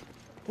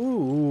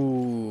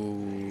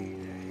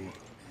 Ooh.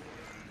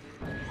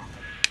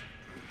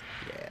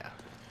 Yeah.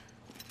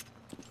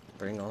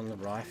 Bring on the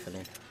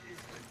rifling.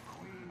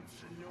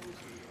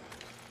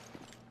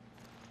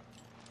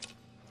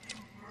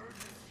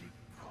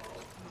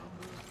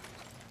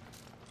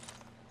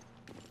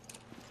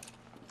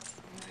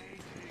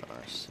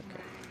 Nice,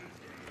 okay.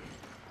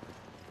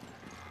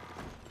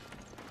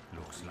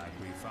 Looks like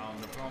we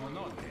found the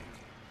promenade deck.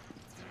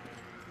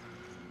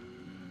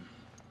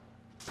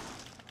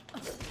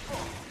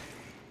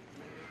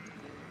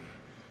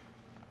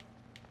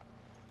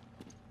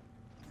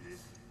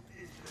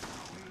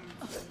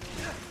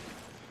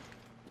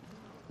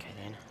 Okay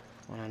then.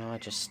 Why don't I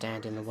just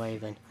stand in the way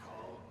then?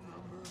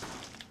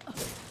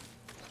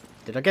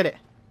 Did I get it?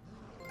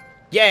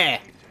 Yeah!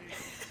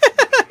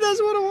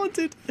 That's what I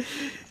wanted!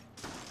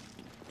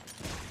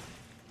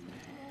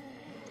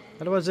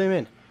 How do I zoom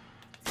in?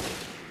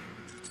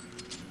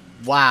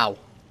 Wow.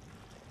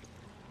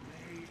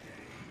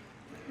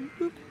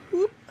 Whoop,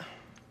 whoop.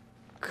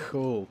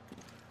 Cool.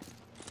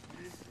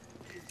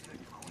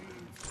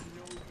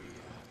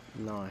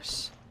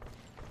 Nice.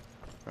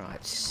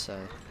 Right, so...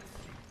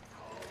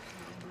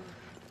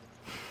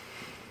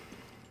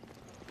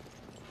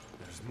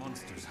 There's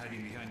monsters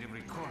hiding behind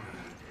every corner.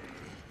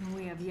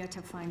 We have yet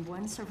to find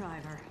one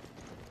survivor.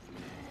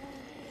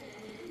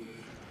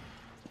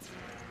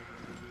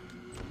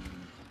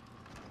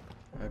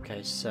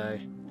 Okay, so...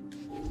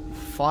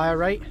 Fire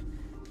rate,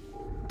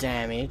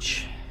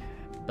 damage,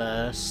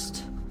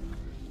 burst,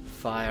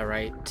 fire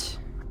rate,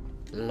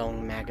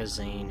 long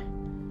magazine.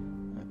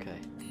 Okay.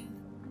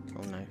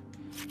 Oh no.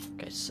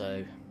 Okay,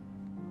 so...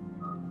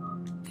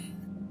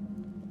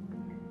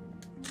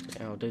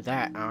 yeah, I'll do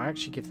that. I'll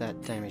actually give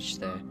that damage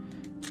there.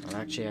 I'll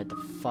actually add the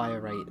fire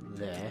rate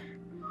there.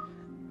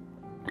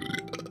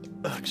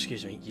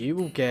 Excuse me. You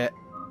will get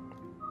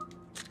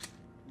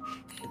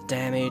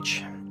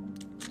damage,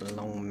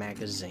 long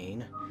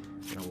magazine.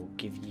 And I will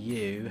give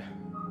you...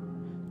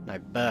 no,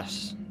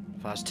 burst.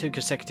 Fires 2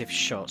 consecutive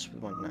shots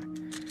with one...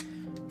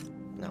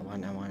 no.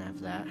 No, I won't have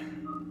that.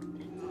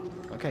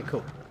 Okay,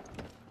 cool.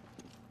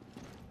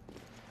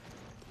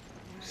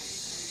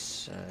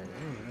 So...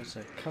 ooh, there's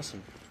a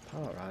custom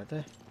part right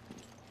there.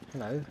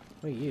 Hello,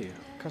 where are you?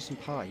 Custom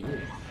part, you.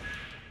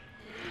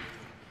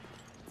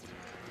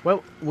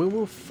 Well, we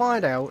will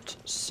find out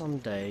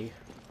someday.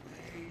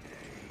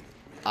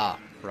 Ah,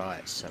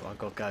 right, so I've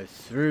got to go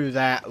through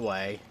that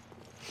way.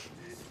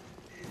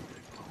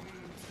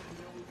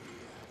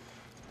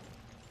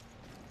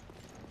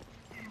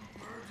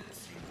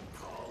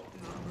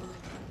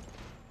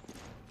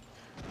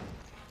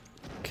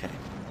 Okay.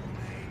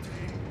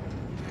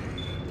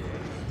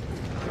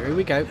 Here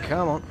we go,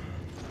 come on.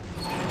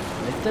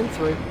 Lift them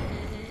through.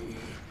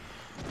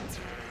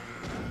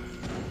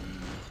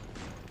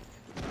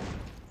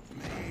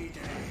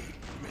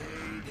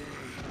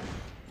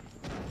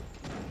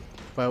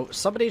 Well,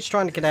 somebody's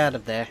trying to get out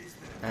of there,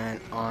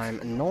 and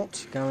I'm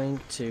not going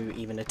to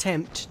even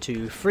attempt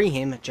to free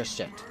him just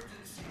yet.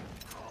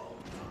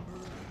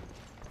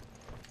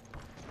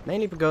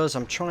 Mainly because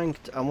I'm trying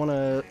to, I want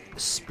to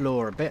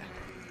explore a bit.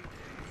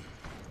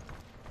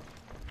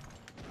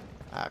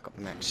 Ah, I've got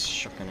max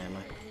shotgun ammo.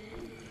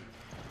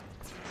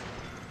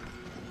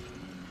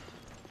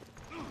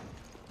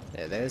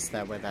 Yeah, there's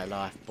that where that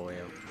life buoy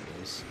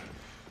is.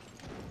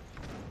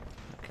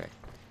 Okay,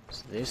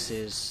 so this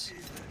is...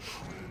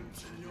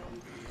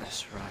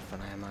 that's rifle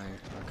ammo.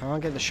 I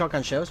can't get the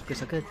shotgun shells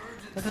because I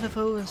got a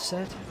full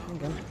set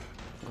handgun.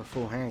 I've got a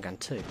full handgun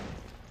too.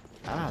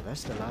 Ah,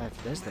 that's the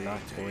life. There's the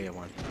life buoy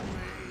one.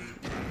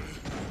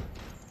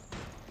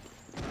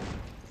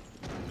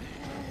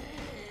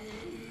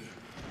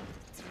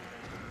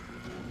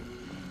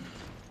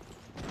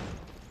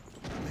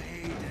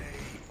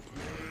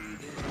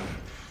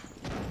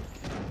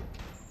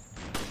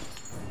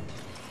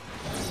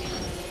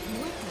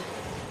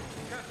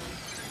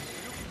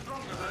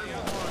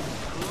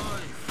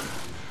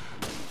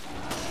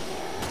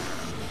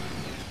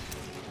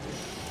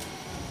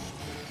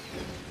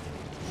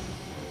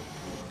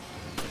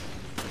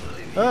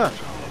 Ah!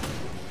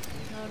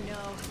 Oh no,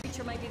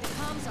 creature might be the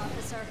comms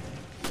officer.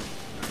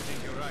 I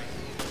think you're right.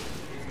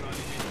 He's not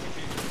in any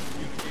condition to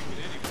communicate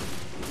with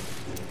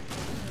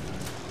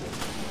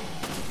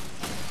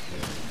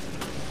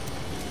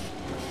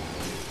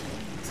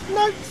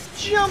anyone. No!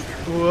 Jump!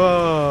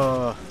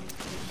 Whoa!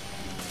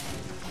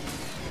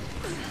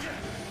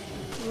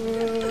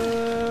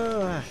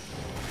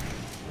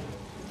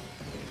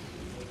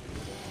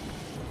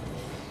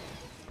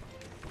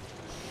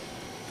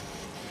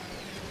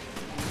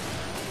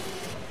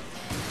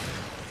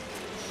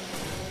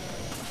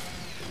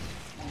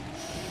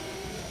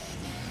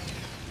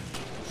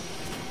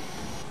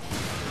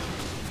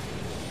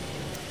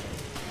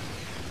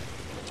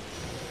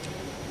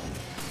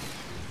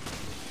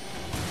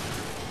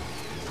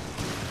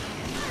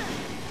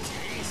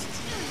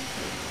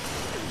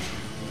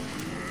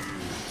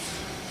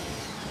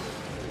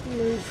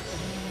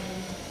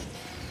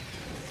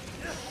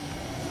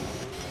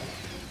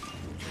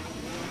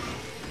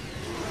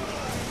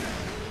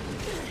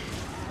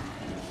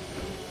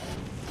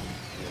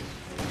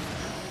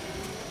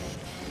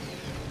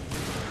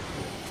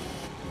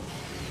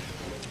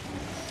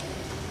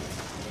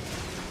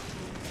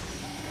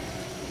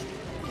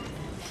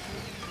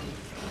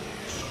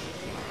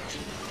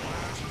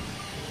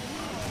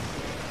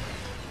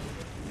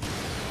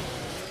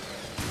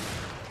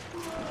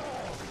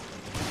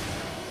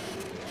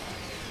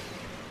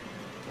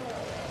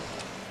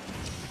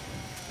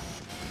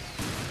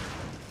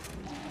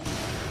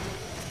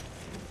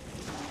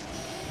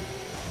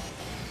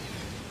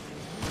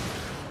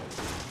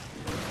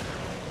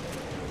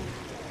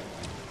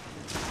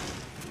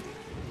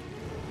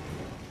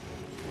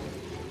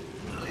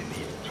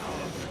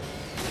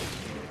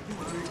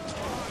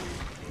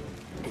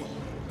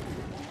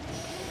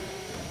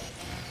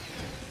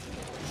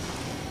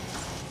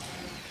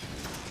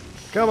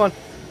 Come on.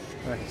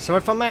 Right, so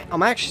if I'm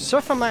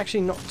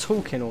actually not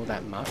talking all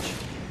that much,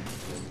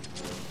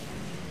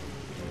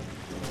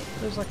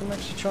 feels like I'm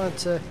actually trying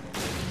to.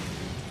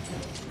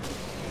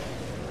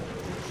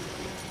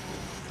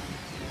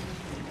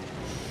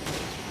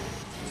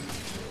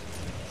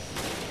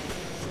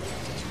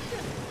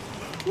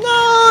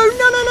 No!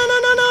 No! No! No! No!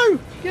 No! No!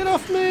 Get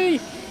off me!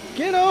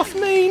 Get off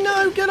me!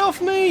 No! Get off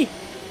me!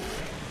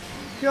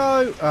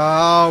 Go!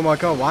 Oh my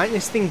god! Why ain't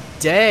this thing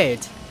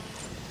dead?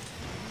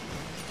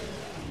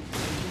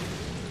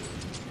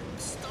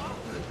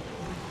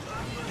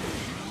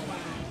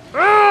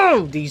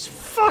 Oh, these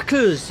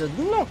fuckers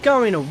are not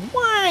going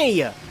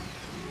away!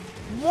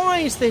 Why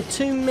is there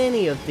too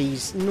many of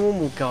these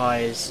normal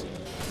guys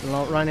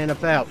like running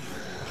about?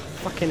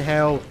 Fucking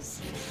hell.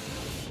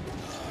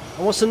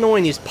 And what's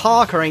annoying is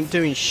Parker ain't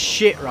doing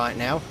shit right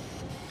now.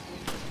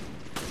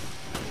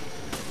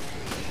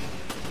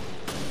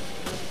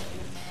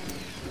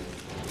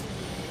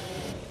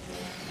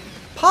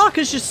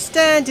 Parker's just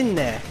standing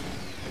there.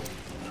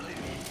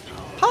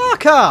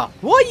 Parker!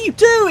 What are you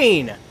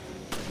doing?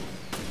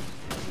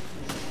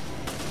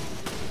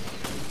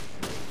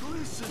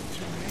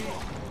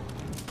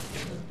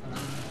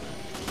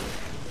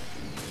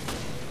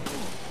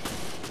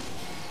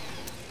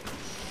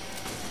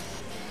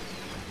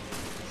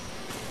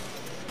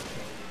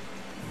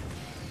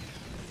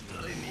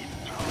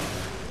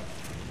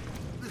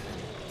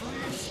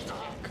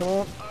 Come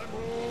on.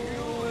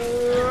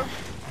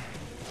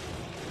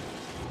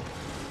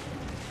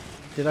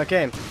 Did I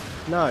get him?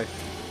 No.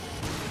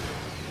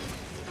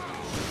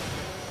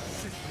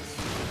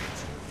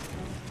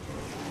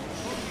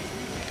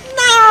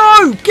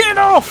 No! Get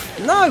off!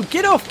 No!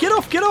 Get off! Get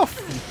off! Get off!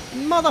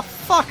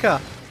 Motherfucker!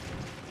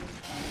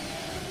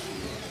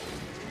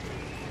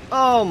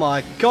 Oh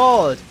my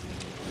god!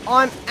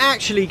 I'm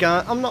actually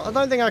going. I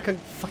don't think I can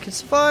fucking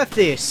survive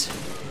this.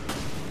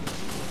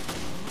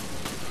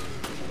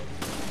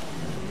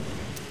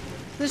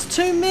 There's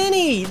too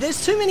many!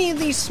 There's too many of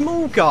these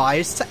small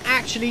guys to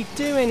actually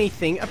do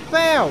anything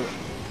about!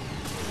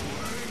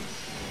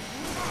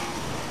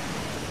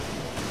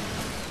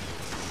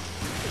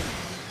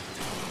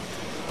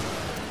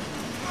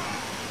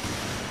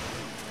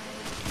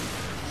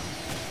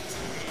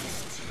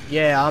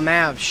 Yeah, I'm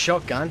out of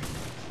shotgun.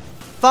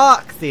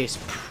 Fuck this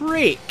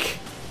prick!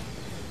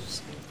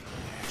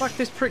 Fuck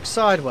this prick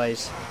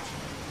sideways.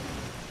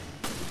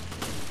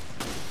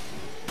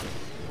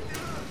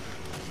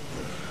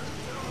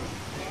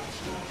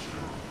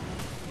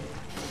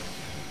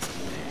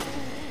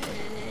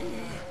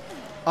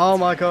 Oh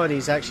my god,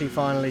 he's actually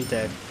finally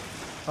dead.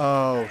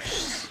 Oh,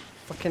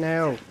 fucking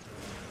hell.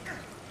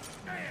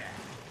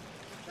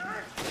 I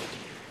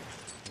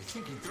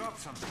think he dropped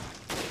something.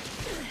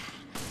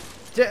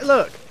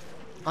 Look!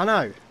 I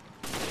know.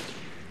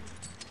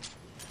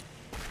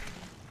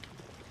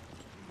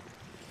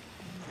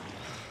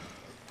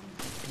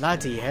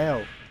 Bloody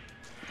hell.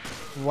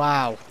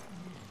 Wow.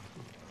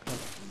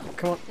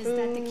 Come on. Is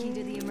that the key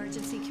to the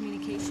emergency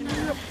communication?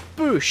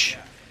 Boosh!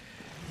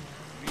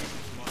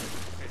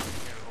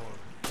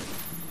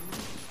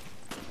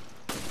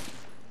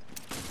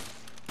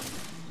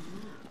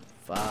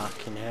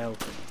 Fucking hell.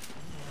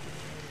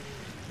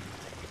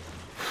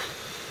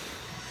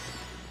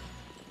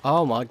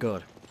 Oh my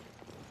god.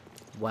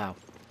 Wow.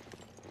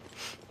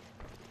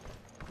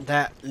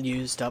 That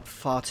used up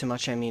far too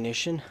much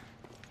ammunition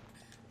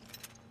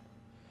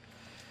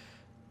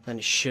than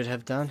it should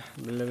have done.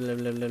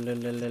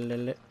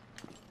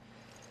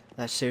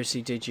 That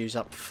seriously did use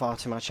up far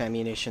too much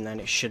ammunition than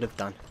it should have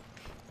done.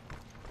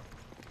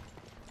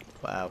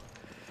 Wow.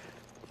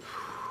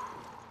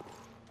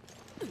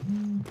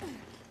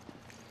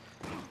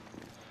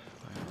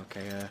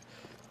 Okay,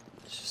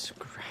 let's just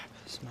grab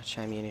as much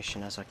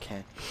ammunition as I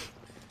can.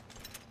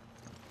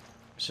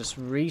 Let's just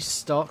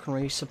restock and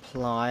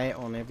resupply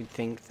on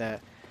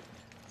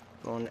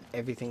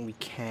everything we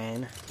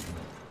can.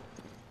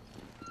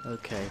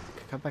 Okay,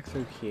 come back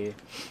through here.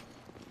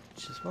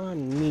 Which is what I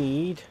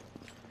need,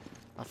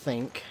 I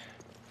think.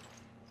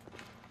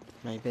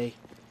 Maybe.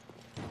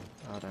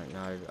 I don't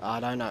know. I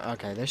don't know.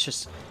 Okay, let's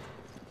just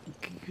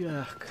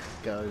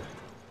go.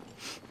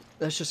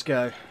 Let's just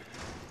go.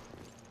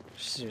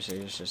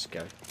 Seriously, let's just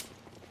go.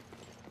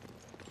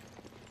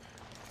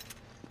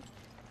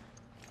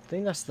 I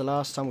think that's the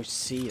last time we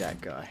see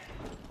that guy.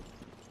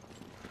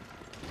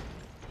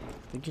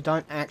 I think you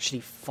don't actually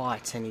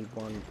fight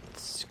anyone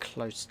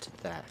close to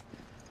that.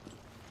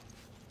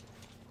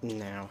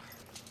 Now.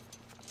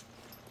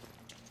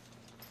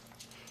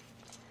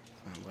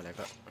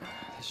 Whatever.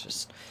 Let's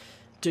just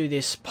do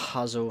this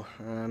puzzle.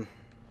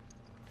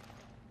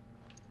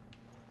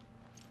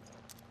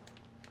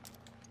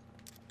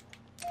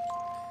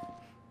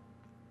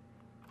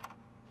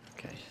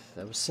 Okay,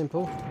 that was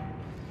simple.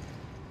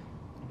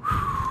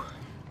 Whew.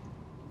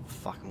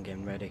 Fuck, I'm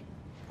getting ready.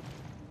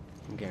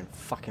 I'm getting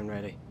fucking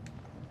ready.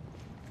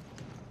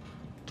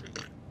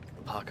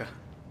 Parker,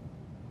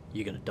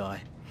 you're gonna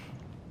die.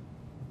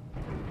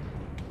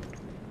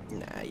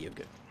 Nah, you're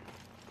good.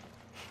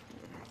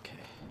 Okay.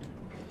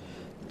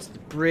 To the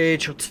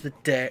bridge or to the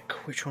deck?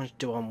 Which ones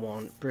do I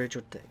want? Bridge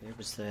or deck? It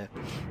was the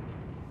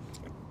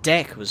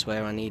deck was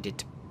where I needed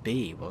to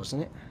be,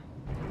 wasn't it?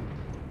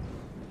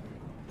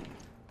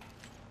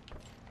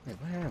 Wait,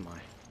 where am I?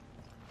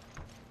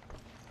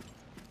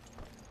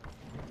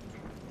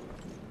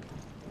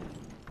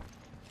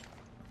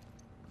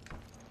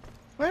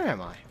 Where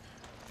am I?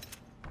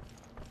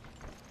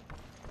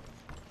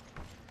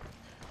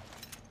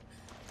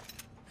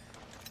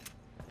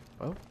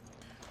 Well,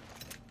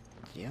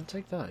 yeah, I'll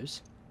take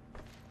those.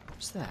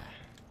 What's that?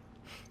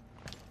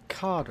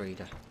 Card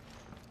reader.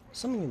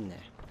 Something in there.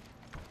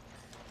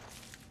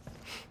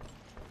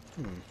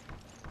 And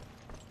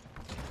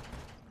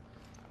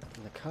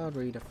the card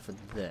reader for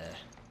there.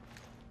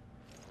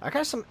 I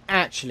guess I'm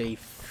actually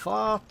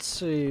far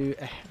too.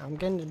 I'm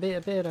getting a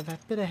bit ahead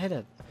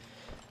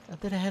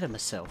of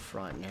myself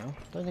right now.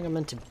 Don't think I'm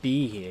meant to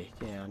be here.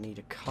 Yeah, I need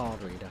a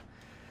card reader.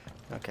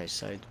 Okay,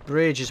 so the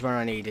bridge is where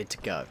I needed to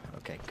go.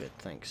 Okay, good,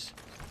 thanks.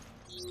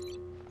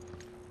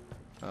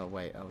 Oh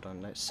wait, hold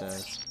on. Let's.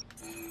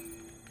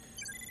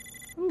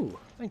 Ooh,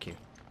 thank you.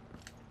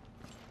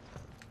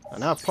 I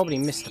know I've probably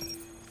missed a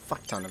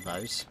fuck ton of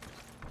those,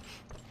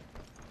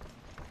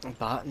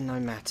 but no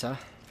matter.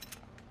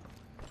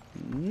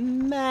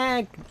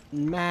 Magnum.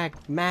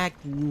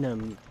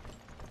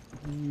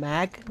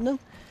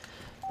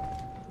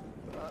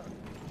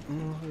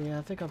 Yeah,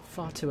 I think I'm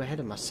far too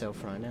ahead of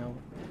myself right now.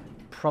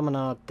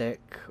 Promenade deck,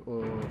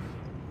 or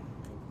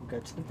go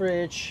to the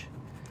bridge.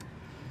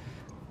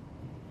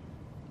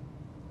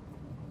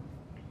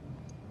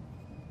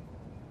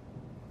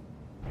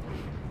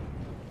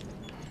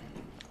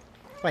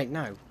 Wait,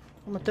 no.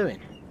 What am I doing?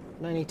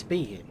 No need to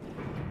be here.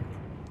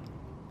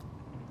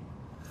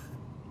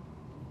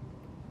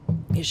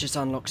 It just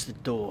unlocks the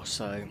door,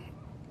 so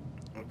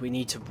we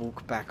need to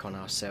walk back on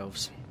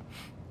ourselves.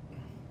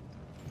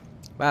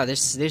 Wow,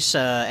 this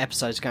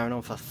episode's going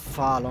on for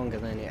far longer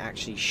than it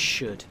actually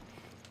should.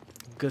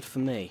 Good for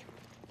me.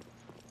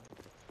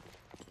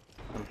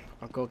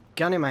 I've got a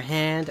gun in my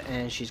hand,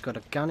 and she's got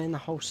a gun in the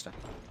holster.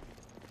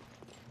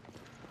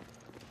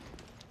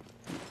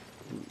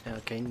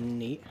 Okay,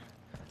 neat.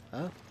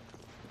 Oh.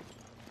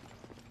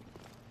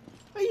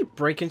 Are you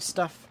breaking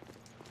stuff?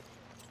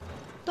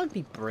 Don't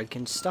be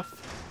breaking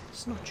stuff.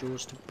 It's not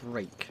yours to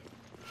break.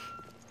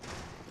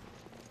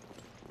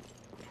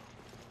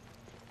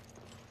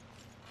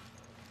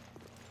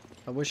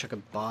 I wish I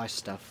could buy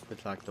stuff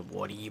with like the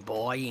 "what are you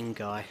buying"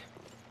 guy.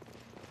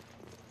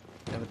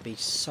 That would be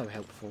so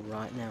helpful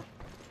right now.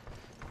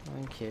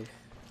 Thank you.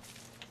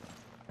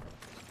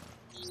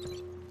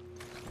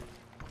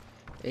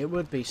 It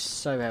would be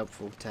so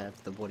helpful to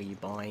have the "what are you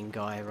buying"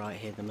 guy right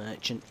here, the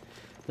merchant.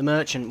 The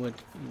merchant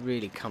would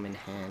really come in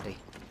handy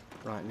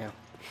right now.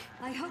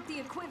 I hope the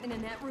equipment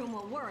in that room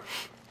will work.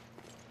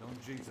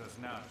 Don't jinx us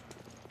now.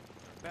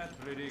 Bad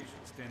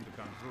predictions tend to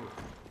come true.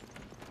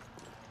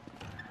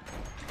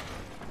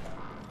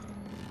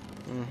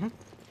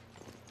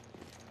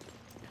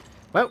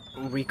 Well,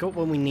 we got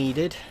what we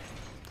needed.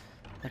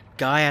 That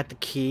guy had the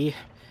key.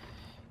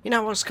 You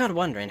know, I was kind of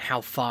wondering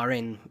how far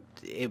in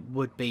it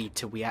would be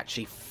till we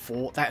actually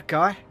fought that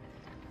guy.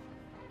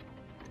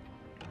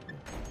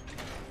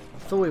 I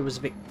thought it was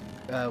a bit,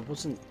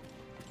 wasn't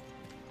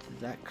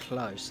that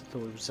close. I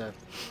thought it was a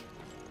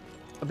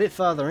bit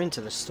further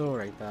into the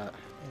story, but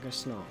I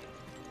guess not.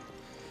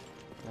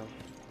 No.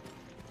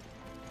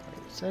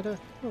 Is that a...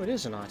 Oh, it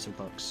is an item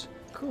box.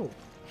 Cool.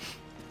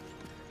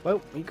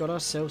 Well, we got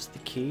ourselves the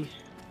key.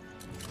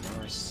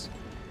 Nice.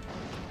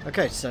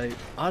 Okay, so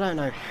I don't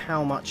know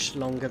how much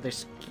longer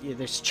this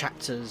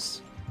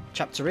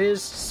chapter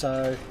is,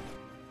 so...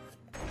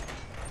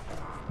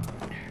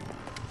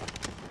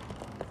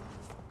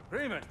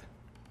 Raymond!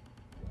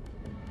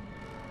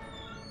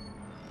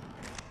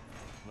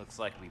 Looks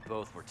like we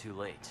both were too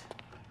late.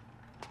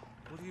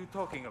 What are you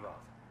talking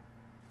about?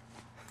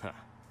 Huh.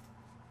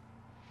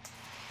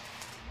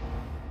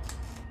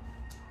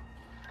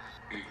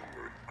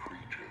 Ignorant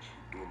creatures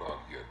who do not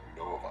yet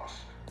know of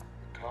us.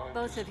 The time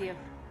Both of you.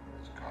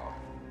 has come.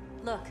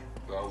 Look.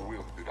 Thou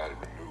wilt that I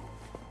renew.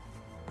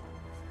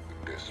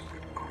 The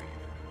desperate grief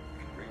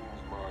which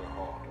wrings my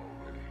heart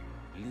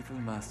already. Little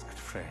masked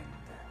friend.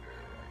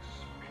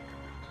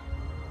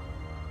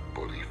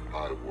 But if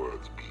my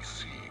words be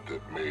seed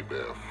that may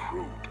bear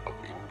fruit of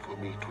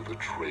infamy to the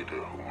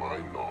traitor whom I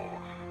know,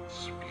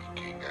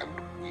 speaking and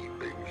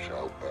weeping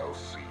shalt thou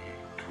see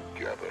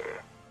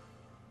together.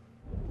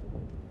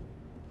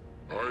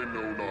 I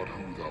know not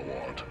who thou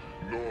art,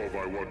 nor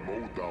by what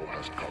mode thou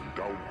hast come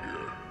down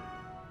here.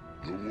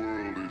 The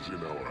world is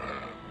in our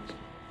hands.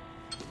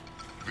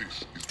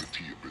 This is the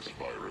T-Abyss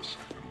virus,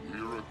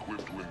 and we're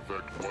equipped to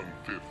infect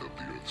 1/5 of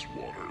the Earth's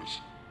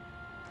waters.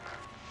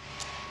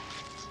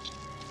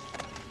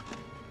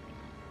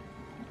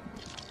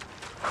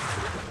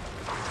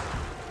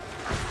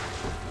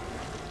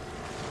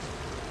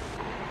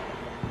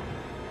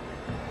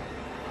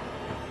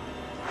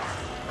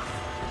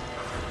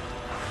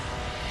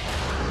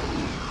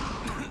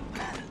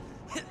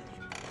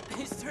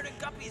 He's turning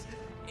guppies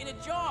into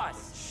jaws.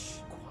 Shh,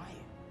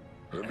 quiet.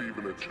 And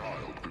even a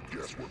child could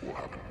guess what will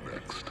happen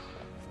next.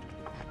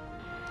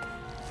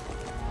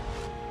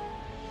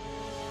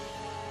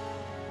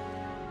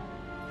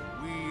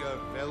 We are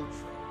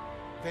Veltro.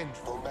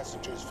 Vengeful.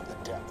 Messengers from the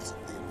depths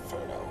of the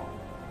Inferno.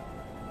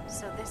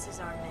 So this is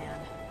our man.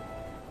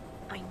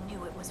 I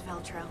knew it was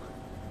Veltro.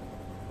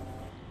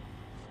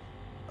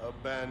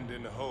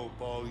 Abandon hope,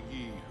 all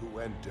ye who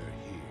enter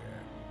here.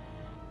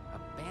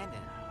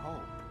 Abandon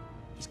hope.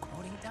 He's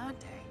quoting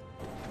Dante.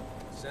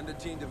 Send a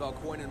team to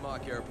Valcoin and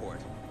Mock Airport.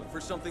 Look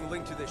for something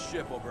linked to this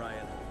ship,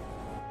 O'Brien.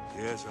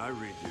 Yes, I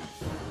read you.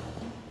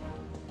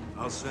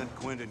 I'll send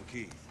Quint and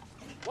Keith.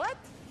 What?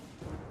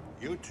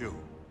 You two,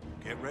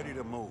 get ready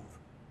to move.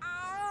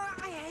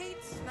 I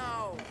hate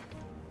snow.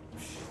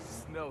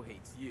 Snow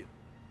hates you.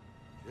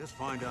 Just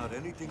find out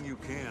anything you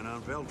can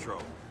on Veltro.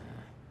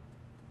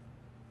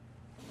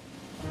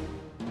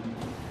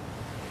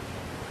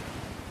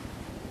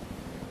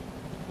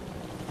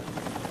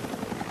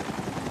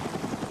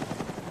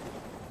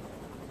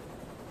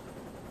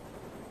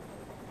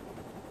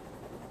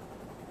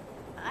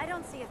 I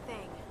don't see a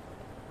thing.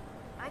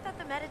 I thought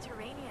the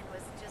Mediterranean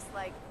was just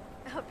like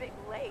a big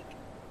lake.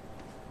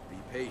 Be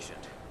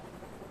patient.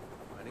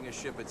 Finding a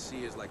ship at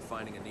sea is like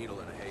finding a needle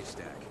in a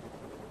haystack.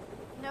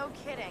 No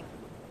kidding.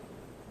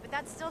 But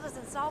that still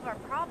doesn't solve our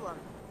problem.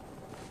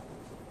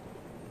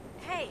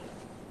 Hey,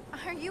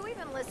 are you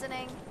even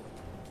listening?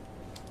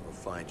 We'll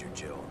find you,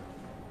 Jill.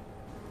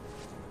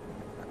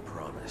 I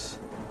promise.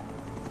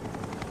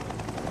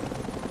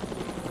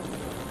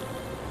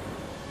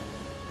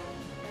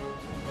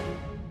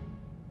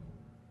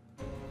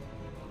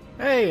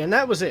 Hey, and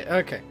that was it.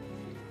 Okay.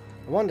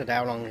 I wondered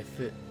how long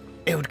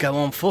it would go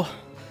on for.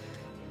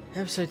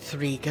 Episode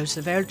 3 goes to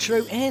the very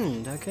true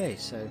end. Okay,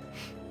 so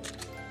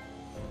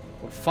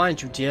we'll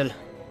find you, Jill.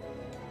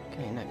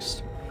 Okay,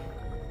 next.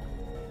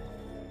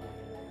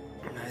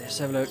 Let's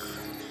have a look.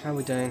 How are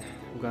we doing?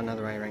 We've got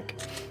another A rank.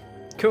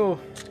 Cool.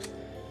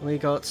 We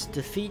got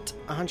defeat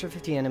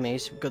 150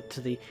 enemies. We've got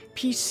to the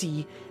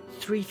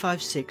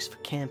PT3 for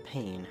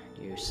campaign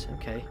use.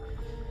 Okay.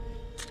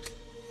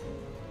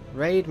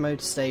 Raid mode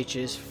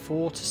stages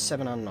 4 to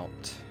 7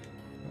 unlocked.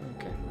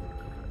 Okay.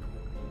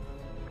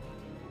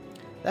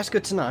 That's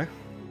good to know.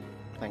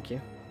 Thank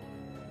you.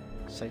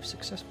 Save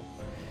successful.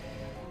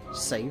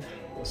 Save.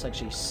 Let's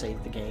actually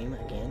save the game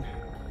again.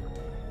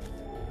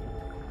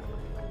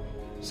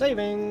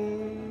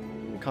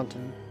 Saving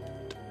content.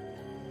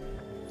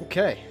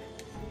 Okay.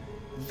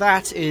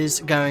 That is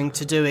going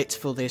to do it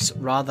for this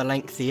rather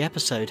lengthy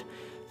episode.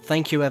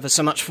 Thank you ever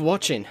so much for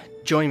watching.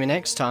 Join me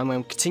next time when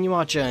we continue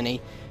our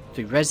journey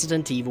through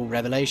Resident Evil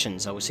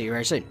Revelations. I will see you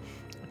very soon.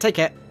 Take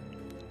care,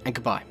 and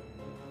goodbye.